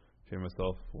WrestleZone, Shane and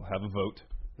myself will have a vote.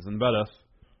 This isn't about us.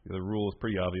 The other rule is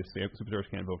pretty obvious. Superstars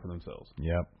can't vote for themselves.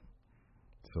 Yep.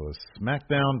 So a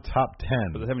SmackDown top 10.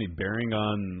 Does it have any bearing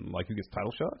on like who gets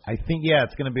title shots? I think,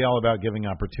 it's going to be all about giving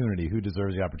opportunity. Who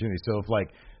deserves the opportunity? So if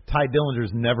like Ty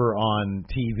Dillinger's never on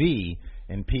TV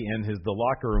and the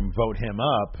locker room vote him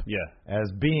up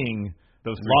as being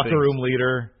those locker room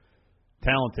leader,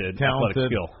 talented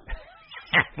athletic skill.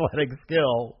 Athletic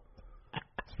skill.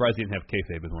 Surprised he didn't have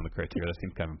kayfabe as one of the criteria. That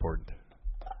seems kind of important.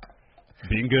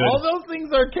 Being good. All those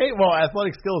things are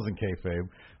athletic skill isn't kayfabe,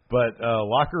 but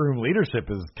locker room leadership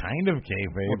is kind of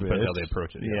kayfabe. Well, depends how they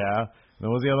approach it. Yeah. What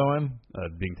was the other one?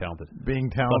 Being talented. Being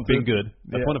talented. Being good.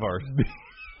 That's one of ours.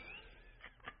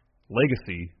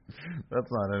 Legacy.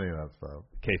 That's not any of that stuff.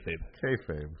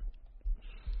 Kayfabe.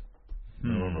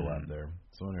 No overlap there.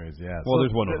 So anyways, Well,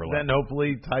 there's one overlap. Then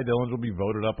hopefully Ty Dillinger will be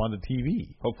voted up onto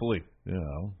TV. Hopefully.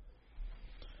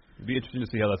 It'd be interesting to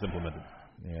see how that's implemented.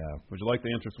 Yeah. Would you like to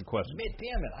answer some questions?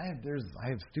 Damn it! I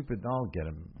have stupid. I'll get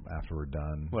them after we're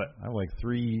done. What? I have like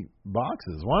 3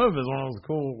 boxes. One of those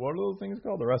cool. What are those things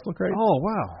called? The wrestle crate. Oh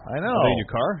wow! I know. Are they in your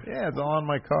car? Yeah, it's all in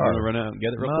my car. You want to run out and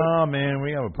get it real quick? No, man,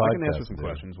 we have a podcast. I can answer some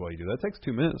questions while you do that. Takes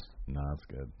 2 minutes. No, that's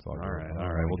good. It's all right.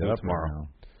 We'll do it tomorrow.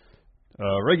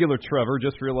 Regular Trevor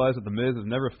just realized that The Miz has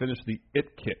never finished the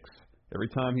it kicks. Every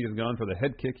time he has gone for the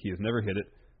head kick, he has never hit it.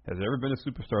 Has there ever been a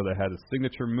superstar that had a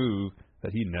signature move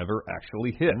that he never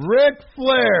actually hit? Ric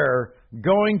Flair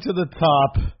going to the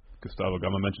top. Gustavo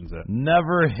Gama mentions that.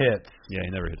 Never hits. Yeah, he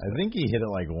never hits. I think he hit it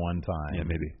like 1 time. Yeah,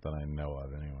 maybe. That I know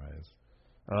of, anyways.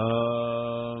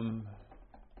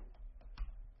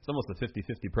 It's almost a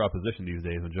 50-50 proposition these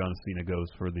days when John Cena goes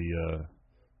for the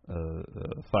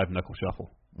 5-knuckle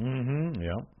shuffle. Mm-hmm.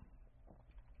 Yeah.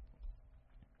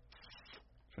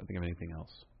 Trying to think of anything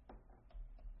else.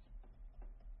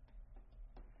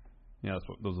 Yeah,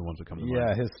 those are the ones that come to mind.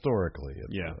 Yeah, historically.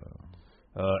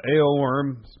 AO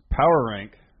Worm's Power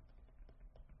Rank.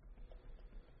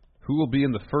 Who will be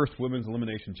in the first women's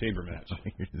elimination chamber match?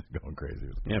 You're just going crazy.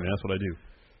 Yeah, man, that's what I do.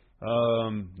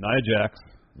 Nia Jax.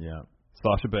 Yeah.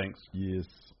 Sasha Banks. Yes.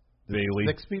 Bailey.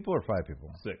 6 people or 5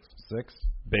 people? 6. 6.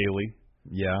 Bailey.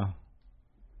 Yeah.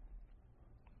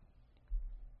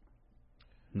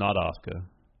 Not Asuka.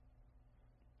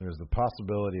 There's the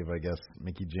possibility of, I guess,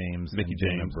 Mickie James,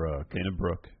 Dana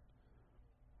Brooke.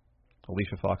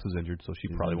 Alicia Fox is injured, so she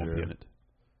probably won't be in it.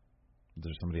 Is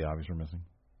there somebody obvious we're missing?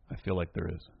 I feel like there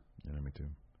is. Yeah, me too.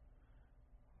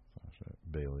 Sasha,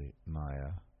 Bailey,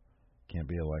 Nia. Can't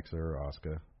be Alexa or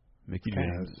Asuka. Mickie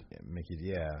James. Mickie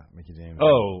James.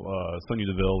 Oh, Sonya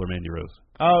Deville or Mandy Rose.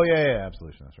 Oh, yeah,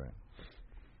 Absolution, that's right.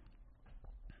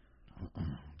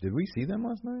 Did we see them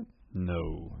last night?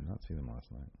 No. I did not see them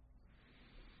last night.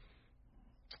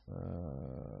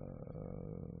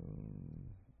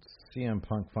 CM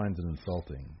Punk finds it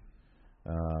insulting.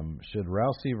 Should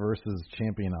Rousey versus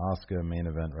champion Asuka main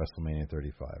event WrestleMania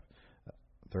 35?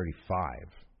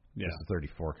 35. Yeah. This is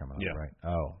 34 coming up, right?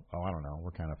 Oh, I don't know.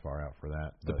 We're kind of far out for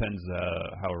that. Depends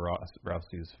how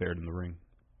Rousey has fared in the ring.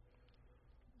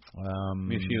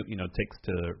 If she, takes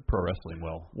to pro wrestling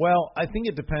well. Well, I think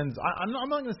it depends. I'm not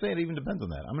going to say it even depends on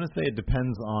that. I'm going to say it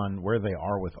depends on where they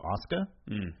are with Asuka.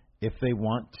 If they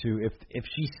want to, if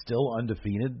she's still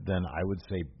undefeated, then I would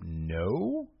say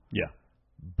no. Yeah.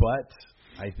 But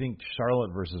I think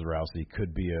Charlotte versus Rousey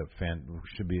could be a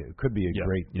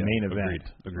great main event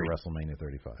for WrestleMania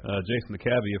 35. Jason the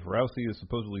Cabbie, if Rousey is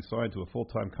supposedly signed to a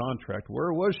full-time contract,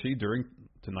 where was she during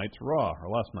tonight's Raw or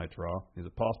last night's Raw? Is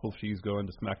it possible she's going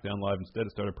to SmackDown Live instead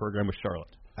to start a program with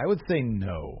Charlotte? I would say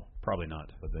no. Probably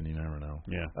not. But then you never know.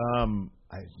 Yeah.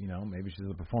 Maybe she's at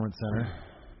the Performance Center.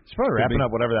 She's probably wrapping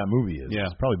up whatever that movie is. Yeah.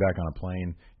 She's probably back on a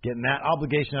plane, getting that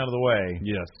obligation out of the way.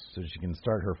 Yes. So she can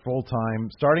start her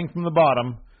full-time, starting from the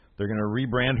bottom. They're going to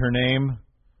rebrand her name,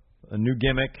 a new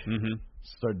gimmick,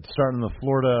 starting the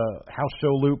Florida house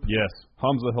show loop. Yes.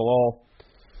 Hamza Halal.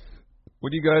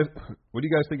 What do you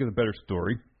guys think is a better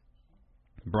story?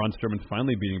 Braun Strowman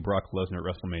finally beating Brock Lesnar at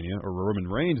WrestleMania, or Roman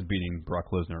Reigns beating Brock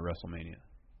Lesnar at WrestleMania?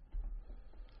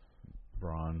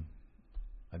 Braun.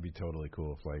 I'd be totally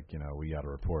cool if, we got a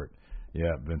report.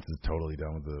 Yeah, Vince is totally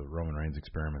done with the Roman Reigns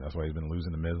experiment. That's why he's been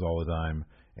losing to Miz all the time,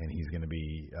 and he's going to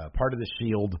be part of the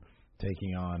Shield,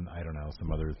 taking on, I don't know,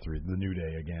 some other the New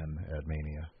Day again at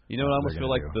Mania. I almost feel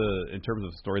like in terms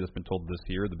of the story that's been told this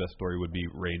year, the best story would be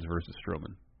Reigns versus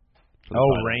Strowman. for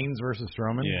the title. Reigns versus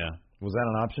Strowman? Yeah. Was that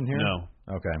an option here? No.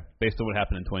 Okay. Based on what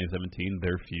happened in 2017,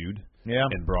 their feud,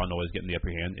 and Braun always getting the upper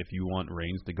hand. If you want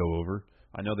Reigns to go over,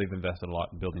 I know they've invested a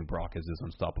lot in building Brock as this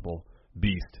unstoppable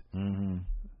beast,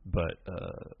 but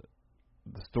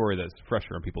the story that's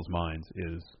fresher in people's minds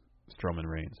is Strowman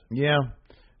Reigns. Yeah,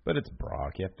 but it's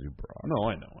Brock. You have to do Brock. No,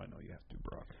 I know you have to do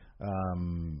Brock.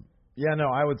 Yeah, no,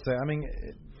 I would say, I mean,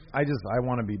 I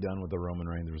want to be done with the Roman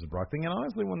Reigns versus Brock thing. And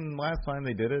honestly, when last time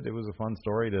they did it, it was a fun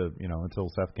story to, until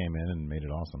Seth came in and made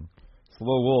it awesome.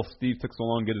 Slow Wolf, Steve took so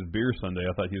long to get his beer Sunday,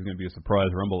 I thought he was going to be a surprise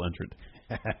Rumble entrant.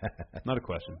 Not a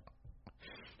question.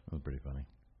 That was pretty funny.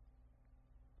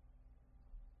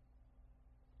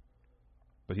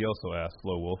 But he also asked,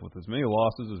 Slow Wolf, with as many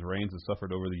losses as Reigns has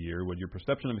suffered over the year, would your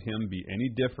perception of him be any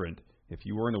different if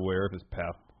you weren't aware of his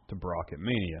path to Brock at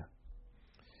Mania?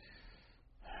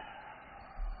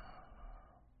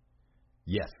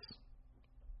 Yes.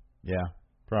 Yeah,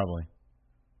 probably.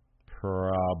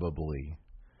 Probably.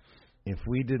 If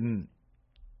we didn't,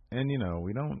 and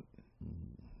we don't,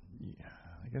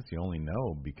 I guess you only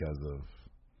know because of,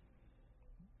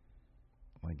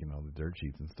 the dirt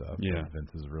sheets and stuff. Yeah.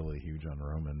 Vince is really huge on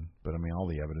Roman. But, I mean, all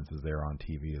the evidence is there on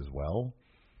TV as well.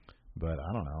 But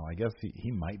I don't know. I guess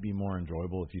he might be more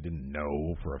enjoyable if you didn't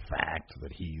know for a fact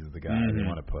that he's the guy they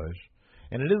want to push.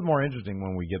 And it is more interesting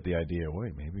when we get the idea,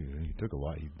 wait, maybe he took a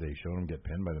lot. They showed him get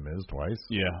pinned by The Miz twice.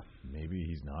 Yeah. Maybe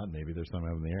he's not. Maybe there's something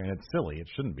up in the air. And it's silly. It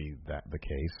shouldn't be that the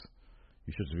case.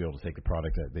 You should just be able to take the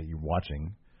product that you're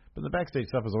watching. But the backstage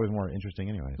stuff is always more interesting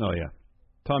anyway. Oh, yeah.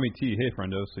 Tommy T, hey,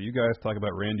 friendo. So you guys talk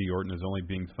about Randy Orton as only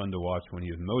being fun to watch when he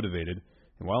is motivated.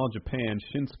 And while in Japan,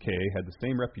 Shinsuke had the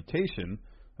same reputation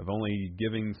of only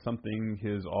giving something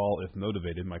his all if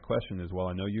motivated. My question is, while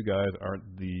I know you guys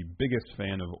aren't the biggest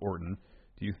fan of Orton,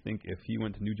 do you think if he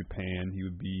went to New Japan, he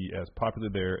would be as popular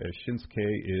there as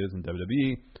Shinsuke is in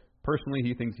WWE? Personally,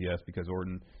 he thinks yes, because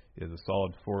Orton is a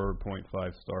solid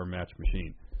 4.5-star match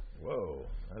machine. Whoa,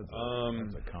 that's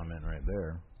a comment right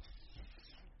there.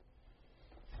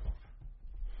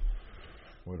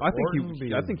 I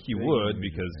think he would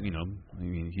because,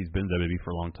 he's been WWE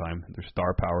for a long time. There's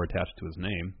star power attached to his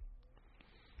name.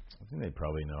 I think they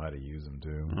probably know how to use him,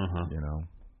 too.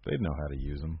 They'd know how to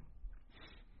use him.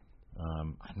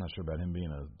 I'm not sure about him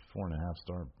being a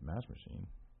 4.5-star match machine.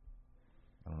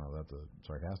 I don't know if that's a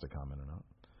sarcastic comment or not.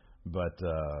 But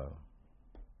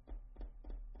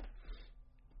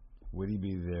would he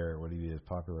be there? Would he be as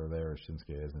popular there as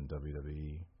Shinsuke is in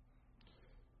WWE?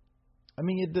 I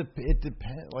mean, it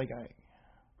depends. Like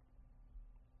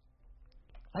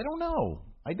I don't know.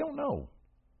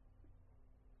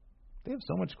 They have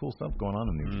so much cool stuff going on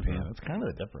in New Japan. That's kind of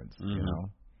the difference, So, I don't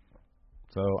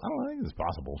know. I think it's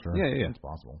possible, sure. Yeah. It's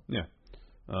possible. Yeah.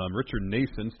 Richard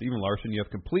Nason, Stephen Larson, you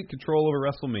have complete control over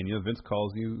WrestleMania. Vince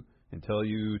calls you and tell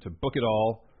you to book it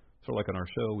all. Sort of like on our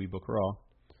show, we book Raw.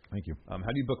 Thank you. How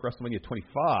do you book WrestleMania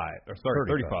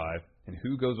 35? And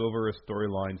who goes over a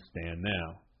storyline stand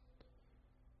now?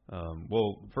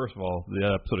 Well, first of all, the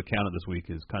episode of Count It this week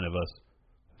is kind of us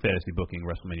fantasy booking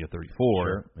WrestleMania 34.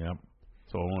 Sure, yep.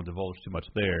 So I won't divulge too much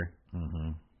there.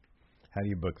 Mm-hmm. How do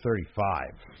you book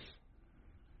 35?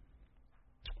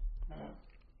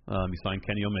 You sign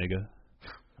Kenny Omega.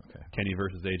 Okay. Kenny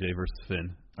versus AJ versus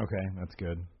Finn. Okay, that's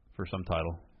good. For some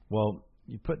title. Well,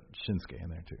 you put Shinsuke in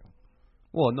there, too.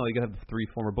 Well, no, you got to have the 3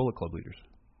 former Bullet Club leaders.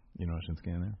 You know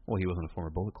Shinsuke in there? Well, he wasn't a former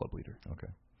Bullet Club leader.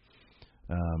 Okay.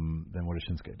 Then what does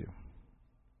Shinsuke do?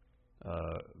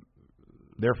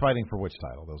 They're fighting for which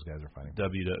title? Those guys are fighting for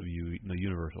WWE, no,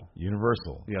 Universal.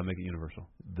 Universal. Yeah, make it Universal.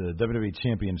 The WWE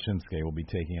champion Shinsuke will be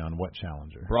taking on what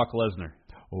challenger? Brock Lesnar.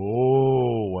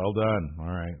 Oh, well done. All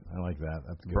right. I like that.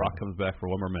 That's good. Brock comes back for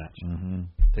one more match. Mm-hmm.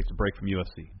 Takes a break from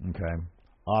UFC. Okay.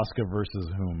 Asuka versus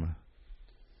whom?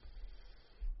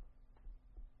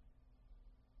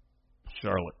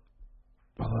 Charlotte.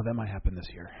 Although that might happen this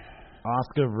year.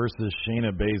 Asuka versus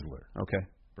Shayna Baszler. Okay.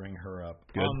 Bring her up.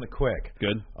 Good. On the quick.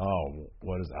 Good. Oh,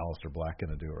 what is Aleister Black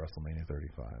going to do at WrestleMania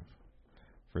 35?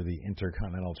 For the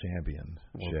Intercontinental Champion.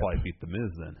 He'll probably beat The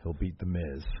Miz then. He'll beat The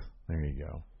Miz. There you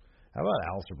go. How about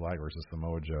Aleister Black versus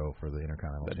Samoa Joe for the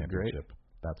Intercontinental Championship? Great.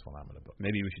 That's what I'm going to book.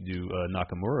 Maybe we should do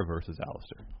Nakamura versus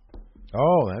Aleister.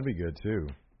 Oh, that'd be good too.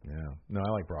 Yeah. No, I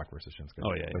like Brock versus Shinsuke.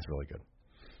 Oh, yeah. That's really good.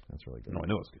 That's really good. No, I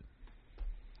know it's good.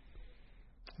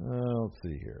 Let's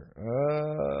see here.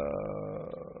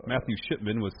 Matthew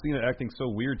Shipman, was Cena acting so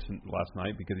weird last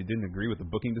night because he didn't agree with the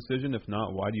booking decision? If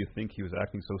not, why do you think he was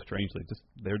acting so strangely?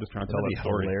 They're just trying to tell that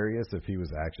story. Hilarious if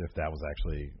that was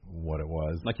actually what it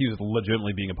was. Like he was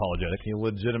legitimately being apologetic. He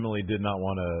legitimately did not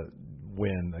want to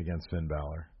win against Finn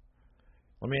Balor.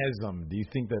 Let me ask you something. Do you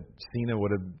think that Cena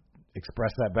would have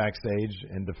expressed that backstage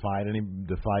and defied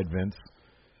Vince.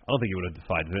 I don't think he would have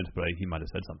defied Vince, but he might have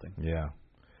said something. Yeah.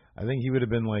 I think he would have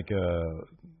been like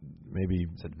maybe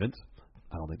said, Vince,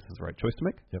 I don't think this is the right choice to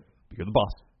make. Yep. You're the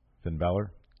boss. Finn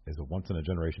Balor is a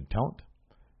once-in-a-generation talent.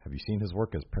 Have you seen his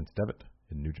work as Prince Devitt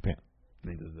in New Japan?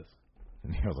 And he does this.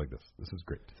 And he was like this. This is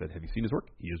great. He said, have you seen his work?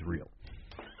 He is real.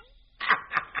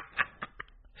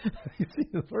 Have you seen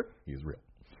his work? He is real.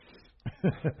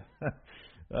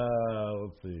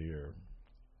 Let's see here.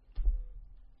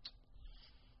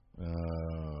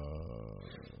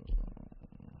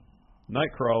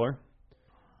 Nightcrawler.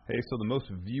 Hey, so the most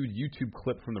viewed YouTube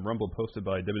clip from the Rumble posted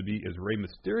by WWE is Rey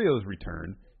Mysterio's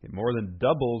return. It more than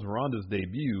doubles Ronda's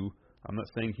debut. I'm not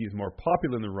saying he's more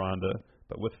popular than Ronda,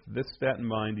 but with this stat in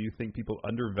mind, do you think people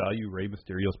undervalue Rey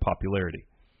Mysterio's popularity?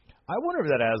 I wonder if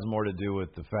that has more to do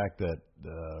with the fact that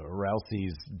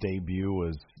Rousey's debut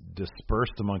was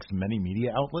dispersed amongst many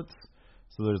media outlets,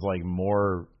 so there's like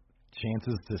more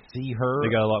chances to see her. They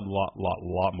got a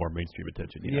lot more mainstream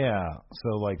attention. Yeah,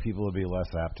 so like people would be less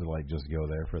apt to like just go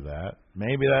there for that.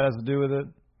 Maybe that has to do with it.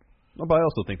 Well, but I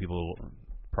also think people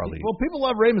probably people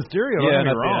love Rey Mysterio.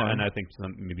 Yeah, and I think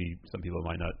some people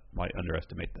might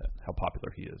underestimate that how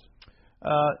popular he is.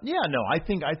 I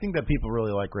think that people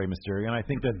really like Rey Mysterio, and I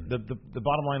think that the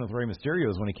bottom line with Rey Mysterio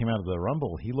is when he came out of the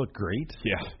Rumble, he looked great.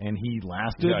 Yeah, and he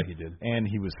lasted. Yeah, he did, and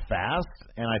he was fast,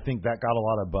 and I think that got a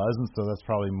lot of buzz, and so that's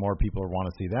probably more people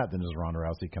want to see that than just Ronda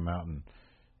Rousey come out and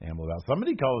amble about.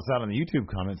 Somebody called us out on the YouTube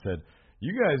comment, said,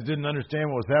 "You guys didn't understand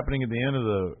what was happening at the end of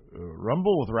the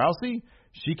Rumble with Rousey.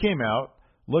 She came out,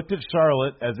 looked at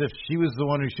Charlotte as if she was the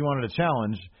one who she wanted to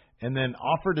challenge." And then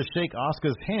offered to shake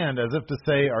Asuka's hand as if to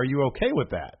say, "Are you okay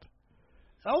with that?"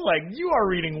 I was like, "You are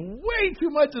reading way too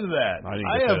much into that." I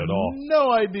didn't get that at all.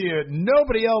 No idea.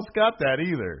 Nobody else got that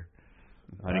either.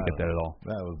 I didn't get that at all.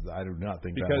 I do not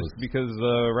think because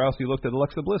Rousey looked at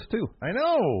Alexa Bliss too. I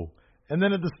know. And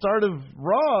then at the start of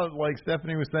Raw, like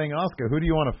Stephanie was saying, Asuka, who do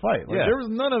you want to fight? Like, there was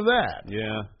none of that.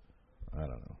 Yeah. I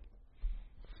don't know.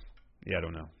 Yeah, I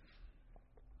don't know.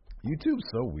 YouTube's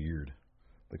so weird.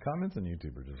 The comments on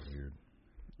YouTube are just weird.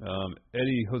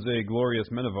 Eddie Jose Glorious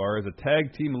Menavar, is a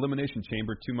tag team elimination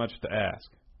chamber too much to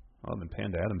ask? Well, then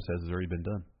Panda Adams says it's already been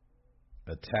done.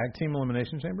 A tag team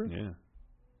elimination chamber? Yeah.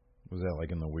 Was that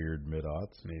like in the weird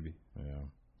mid-aughts? Maybe. Yeah.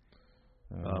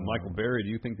 Michael Berry, do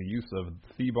you think the use of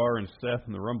Thebar and Seth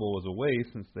in the Rumble was a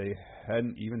waste since they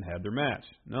hadn't even had their match?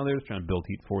 No, they were just trying to build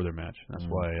heat for their match. That's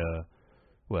why,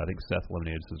 I think Seth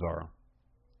eliminated Cesaro.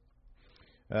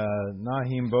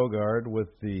 Naheem Bogard, with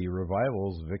the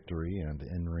Revival's victory and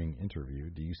in-ring interview,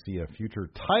 do you see a future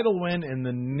title win in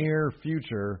the near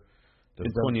future? In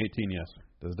 2018, yes.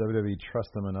 Does WWE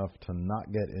trust them enough to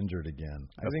not get injured again?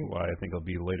 That's why I think it'll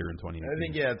be later in 2018. I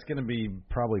think, it's going to be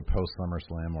probably post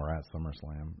SummerSlam or at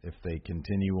SummerSlam if they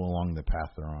continue along the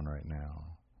path they're on right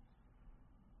now.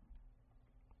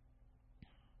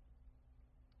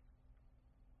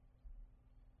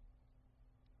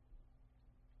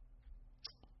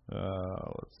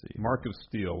 Let's see. Mark of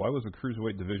Steel. Why was the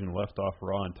Cruiserweight division left off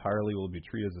Raw entirely? Will it be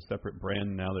treated as a separate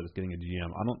brand now that it's getting a GM?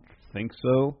 I don't think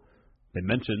so. They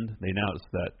announced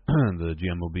that the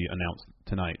GM will be announced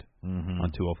tonight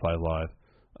on 205 Live.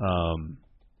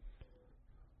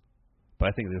 But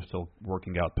I think they're still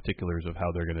working out particulars of how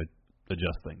they're going to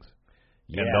adjust things.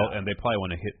 Yeah. And they probably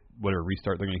want to hit whatever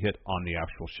restart they're going to hit on the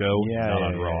actual show, not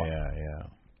on Raw.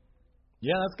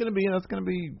 Yeah, that's going to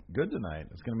be good tonight.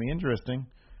 It's going to be interesting.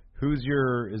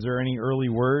 Is there any early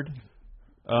word?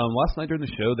 Last night during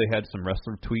the show, they had some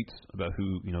wrestler tweets about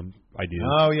who, ideas.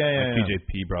 Oh, yeah.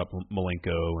 TJP brought up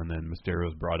Malenko, and then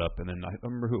Mysterio's brought up, and then I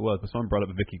don't remember who it was, but someone brought up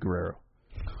Vicky Guerrero.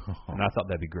 And I thought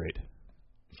that'd be great.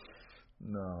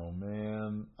 No,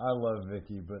 man. I love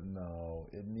Vicky, but no.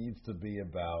 It needs to be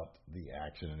about the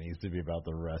action. It needs to be about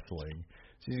the wrestling.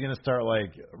 She's going to start,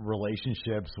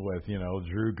 relationships with,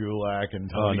 Drew Gulak and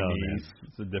Tony Nese.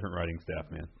 It's a different writing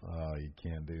staff, man. Oh, you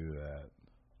can't do that.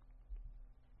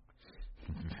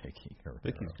 Vicky Guerrero.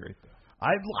 Vicky's great, though.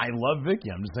 I love Vicky.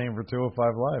 I'm just saying for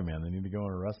 205 Live, man. They need to go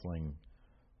into wrestling.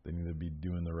 They need to be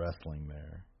doing the wrestling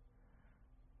there.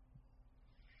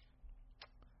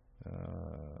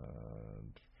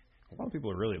 A lot of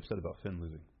people are really upset about Finn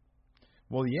losing.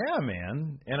 Well, yeah,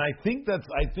 man. And I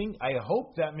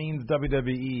hope that means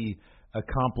WWE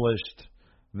accomplished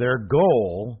their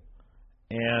goal,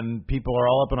 and people are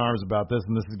all up in arms about this,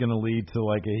 and this is going to lead to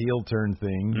a heel turn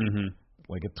thing. Mm-hmm.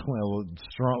 Like a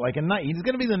strong, a knight. He's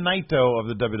going to be the Naito of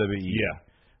the WWE. Yeah.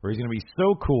 Where he's going to be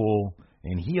so cool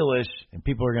and heelish, and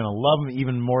people are going to love him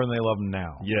even more than they love him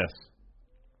now. Yes.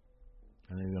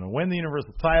 And he's going to win the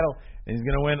Universal title, and he's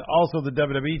going to win also the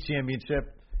WWE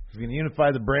Championship. He's going to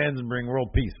unify the brands and bring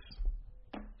world peace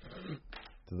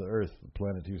to the earth, the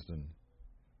planet Houston.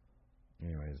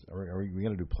 Anyways, are we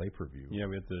going to do pay-per-view? Yeah,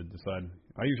 we have to decide.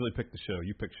 I usually pick the show.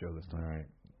 You pick show this time. All right.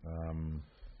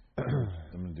 I'm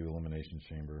going to do Elimination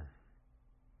Chamber.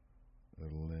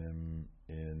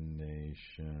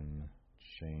 Elimination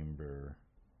Chamber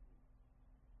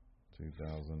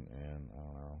 2007.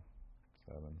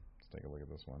 Let's take a look at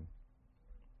this one.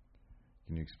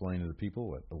 Can you explain to the people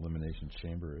what Elimination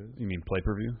Chamber is? You mean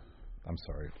pay-per-view? I'm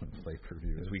sorry,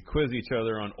 pay-per-view is. We quiz each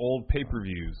other on old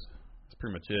pay-per-views. That's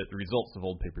pretty much it. The results of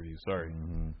old pay-per-views. Sorry.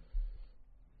 Mm-hmm.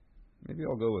 Maybe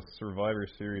I'll go with Survivor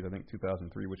Series, I think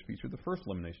 2003, which featured the first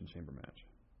Elimination Chamber match.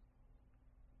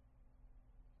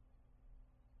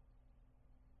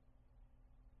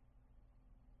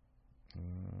 I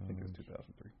think it was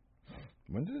 2003.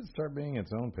 When did it start being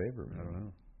its own pay-per-view? I don't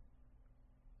know.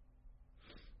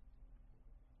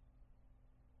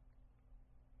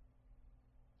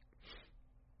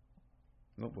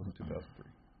 Nope, it wasn't 2003.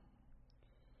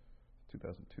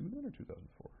 2002 then or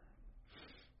 2004?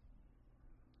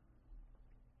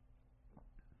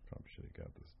 Probably should have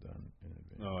got this done in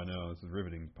advance. Oh, I know. This is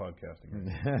riveting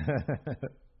podcasting.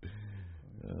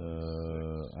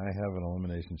 I have an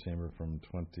Elimination Chamber from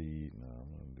 20... No,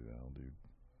 I'm going to do that. I'll do...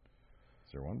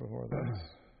 Is there one before that?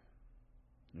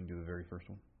 You can do the very first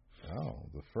one. Oh,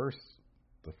 the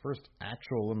first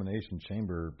actual Elimination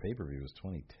Chamber pay-per-view was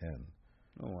 2010.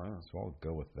 Oh, wow. So I'll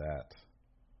go with that.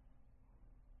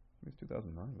 Maybe it's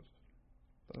 2009. I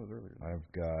thought it was earlier.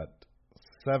 I've got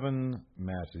 7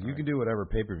 matches. You can do whatever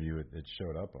pay-per-view it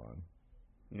showed up on.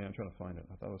 Yeah, I'm trying to find it.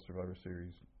 I thought it was Survivor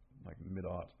Series, like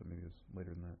mid-aughts, but maybe it was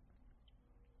later than that.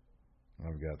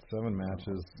 I've got 7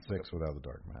 matches, 6 without the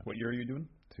dark match. What year are you doing?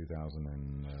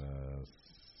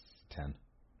 2010.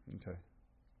 Okay.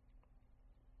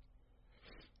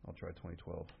 I'll try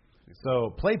 2012. So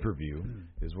pay-per-view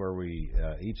is where we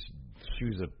each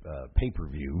choose a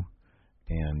pay-per-view,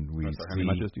 and we see how many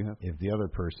matches do you have? If the other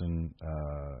person,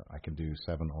 I can do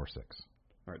 7 or 6.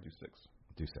 All right, do 6.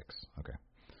 Do 6, okay.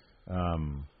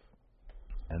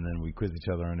 And then we quiz each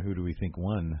other on who do we think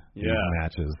won these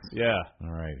matches. Yeah.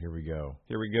 All right, here we go.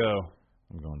 Here we go.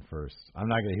 I'm going first. I'm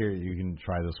not going to hear it. You can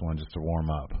try this one just to warm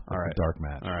up. All right. Dark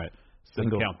match. All right.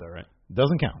 Doesn't count, though, right?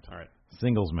 Doesn't count. All right.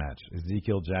 Singles match.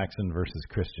 Ezekiel Jackson versus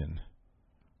Christian.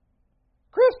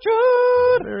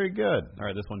 Christian! Very good. All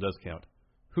right, this one does count.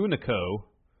 Hunico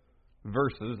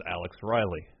versus Alex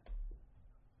Riley.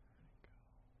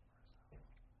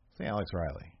 Say Alex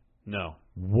Riley. No.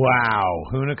 Wow.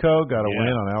 Hunico got a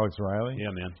win on Alex Riley?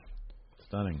 Yeah, man.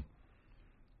 Stunning.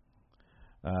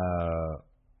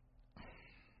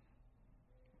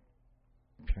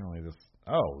 Apparently this...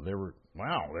 Oh, there were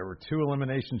 2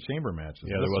 Elimination Chamber matches.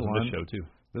 Yeah, there was on this show, too.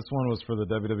 This one was for the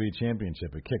WWE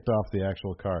Championship. It kicked off the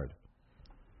actual card.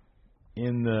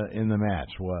 In the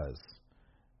match was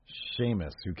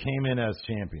Sheamus, who came in as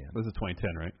champion. This is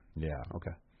 2010, right? Yeah.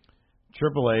 Okay.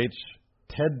 Triple H,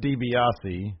 Ted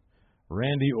DiBiase,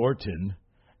 Randy Orton,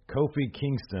 Kofi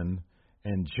Kingston,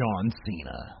 and John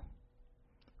Cena.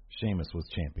 Sheamus was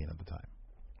champion at the time.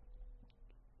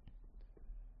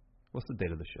 What's the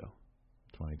date of the show?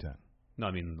 2010. No,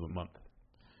 I mean the month.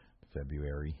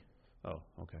 February. Oh,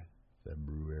 okay.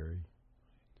 February.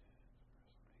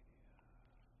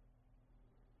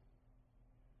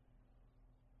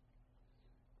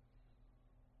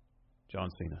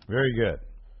 John Cena. Very good.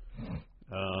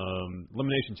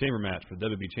 Elimination Chamber match for the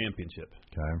WWE Championship.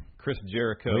 Okay. Chris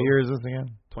Jericho. What year is this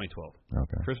again? 2012.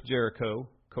 Okay. Chris Jericho,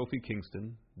 Kofi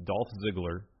Kingston, Dolph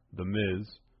Ziggler, The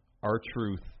Miz,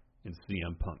 R-Truth, and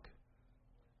CM Punk.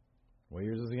 What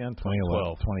year is this again?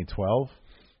 2012. 2012.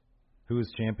 Who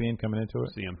is champion coming into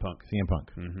it? CM Punk. CM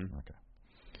Punk. Mm-hmm. Okay.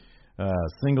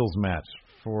 Singles match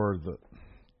for the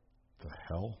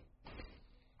hell?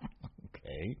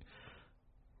 Okay.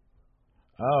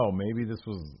 Oh, maybe this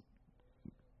was...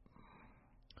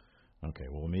 Okay,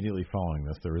 well, immediately following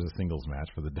this, there was a singles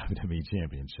match for the WWE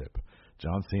Championship.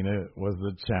 John Cena was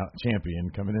the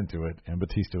champion coming into it, and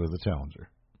Batista was the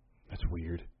challenger. That's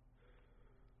weird.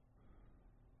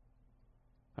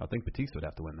 I think Batista would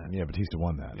have to win that. Yeah, Batista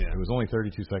won that. Yeah. It was only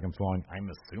 32 seconds long. I'm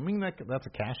assuming that's a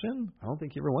cash-in? I don't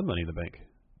think he ever won Money in the Bank.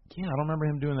 Yeah, I don't remember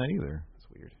him doing that either. That's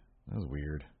weird. That was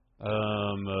weird.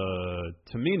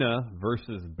 Tamina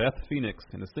versus Beth Phoenix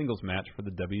in a singles match for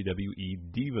the WWE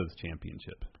Divas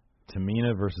Championship.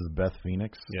 Tamina versus Beth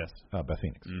Phoenix? Yes. Beth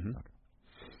Phoenix. Mm-hmm. Okay.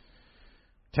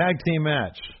 Tag team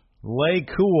match. Lay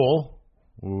Cool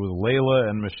with Layla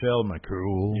and Michelle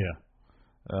McCool. Yeah.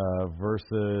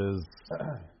 Versus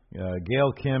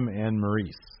Gail Kim and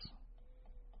Maurice.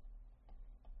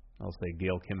 I'll say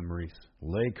Gail Kim and Maurice.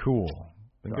 Lay Cool.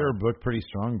 I think they were booked pretty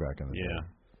strong back in the day.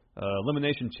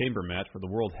 Elimination Chamber match for the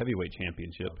World Heavyweight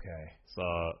Championship. Okay.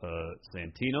 Saw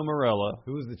Santino Marella.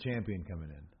 Who was the champion coming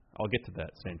in? I'll get to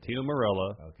that. Santino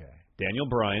Marella. Okay. Daniel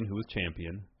Bryan, who was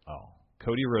champion. Oh.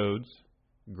 Cody Rhodes.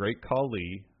 Great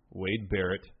Khali. Wade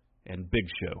Barrett. And Big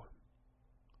Show.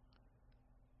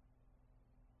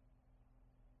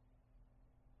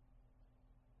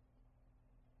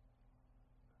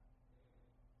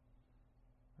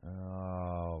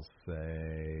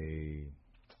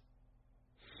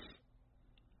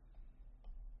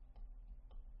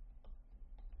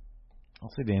 I'll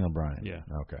say Daniel Bryan. Yeah.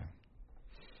 Okay.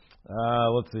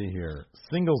 Let's see here.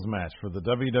 Singles match for the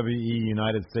WWE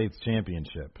United States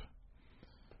Championship.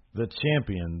 The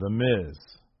champion, The Miz,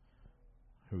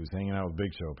 who's hanging out with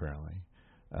Big Show apparently,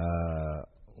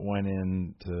 went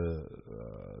in to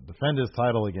defend his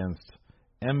title against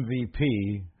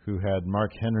MVP, who had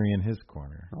Mark Henry in his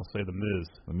corner. I'll say The Miz.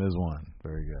 The Miz won.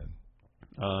 Very good.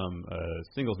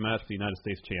 Singles match for the United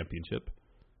States Championship.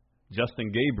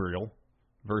 Justin Gabriel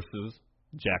versus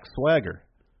Jack Swagger.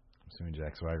 I'm assuming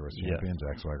Jack Swagger was champion. Yes.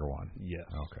 Jack Swagger won. Yes.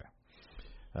 Okay.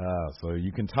 So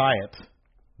you can tie it.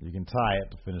 You can tie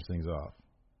it to finish things off,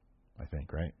 I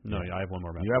think, right? No, yeah, I have one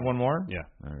more match. You have one more? Yeah.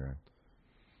 Okay.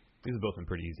 These have both been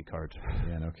pretty easy cards.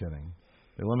 Yeah, no kidding.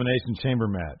 The Elimination Chamber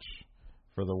match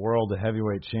for the World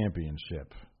Heavyweight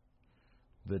Championship.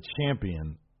 The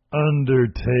champion,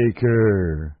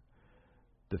 Undertaker,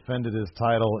 defended his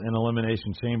title in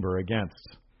Elimination Chamber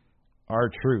against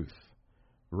R-Truth,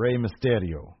 Rey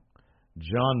Mysterio,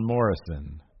 John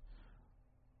Morrison,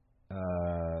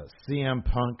 CM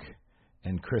Punk,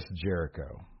 and Chris Jericho.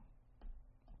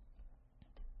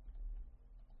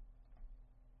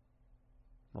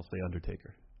 I'll say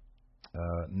Undertaker.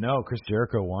 No, Chris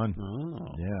Jericho won.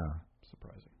 Oh. Yeah.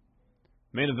 Surprising.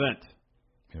 Main event.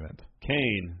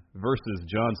 Kane versus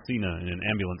John Cena in an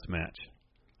ambulance match.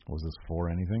 Was this for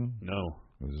anything? No.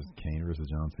 It was just Kane versus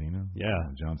John Cena?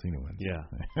 Yeah. John Cena wins. Yeah.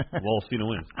 Well, Cena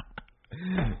wins.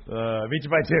 Beat you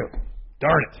by 2.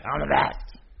 Darn it. I'm the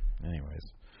best.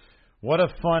 Anyways. What a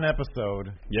fun episode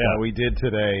that we did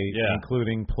today,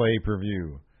 including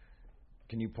play-per-view.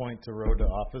 Can you point to Road to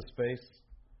Office Space?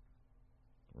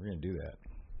 We're going to do that.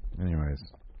 Anyways.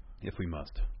 If we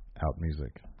must. Out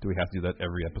music. Do we have to do that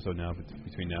every episode now,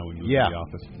 between now and we move to the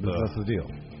office? That's the deal.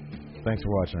 Thanks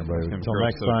for watching, everybody. Until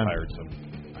next time. Tired,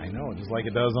 I know, just like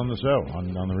it does on the show,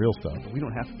 on the real stuff. But we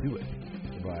don't have to do it.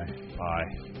 Goodbye. Bye.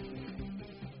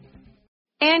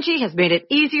 Angie has made it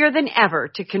easier than ever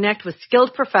to connect with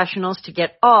skilled professionals to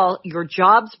get all your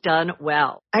jobs done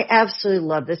well. I absolutely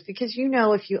love this because, you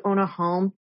know, if you own a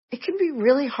home, it can be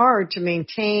really hard to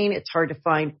maintain. It's hard to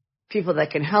find people that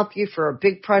can help you for a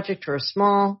big project or a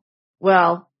small.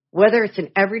 Well, whether it's in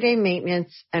everyday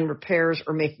maintenance and repairs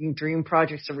or making dream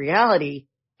projects a reality,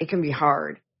 it can be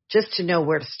hard just to know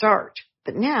where to start.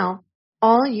 But now,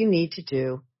 all you need to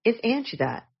do is Angie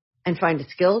that and find a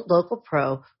skilled local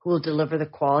pro who will deliver the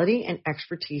quality and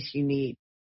expertise you need.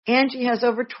 Angie has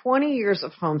over 20 years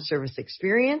of home service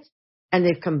experience, and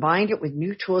they've combined it with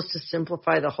new tools to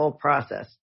simplify the whole process.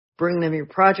 Bring them your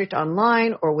project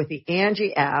online or with the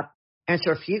Angie app,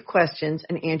 answer a few questions,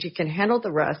 and Angie can handle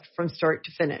the rest from start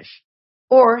to finish.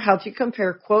 Or help you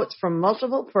compare quotes from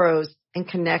multiple pros and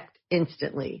connect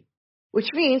instantly, which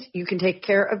means you can take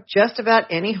care of just about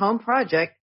any home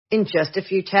project in just a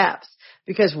few taps.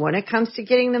 Because when it comes to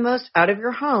getting the most out of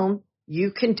your home,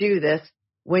 you can do this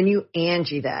when you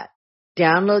Angie that.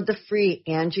 Download the free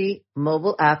Angie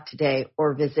mobile app today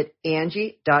or visit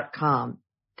Angie.com.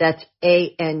 That's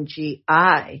ANGI.com.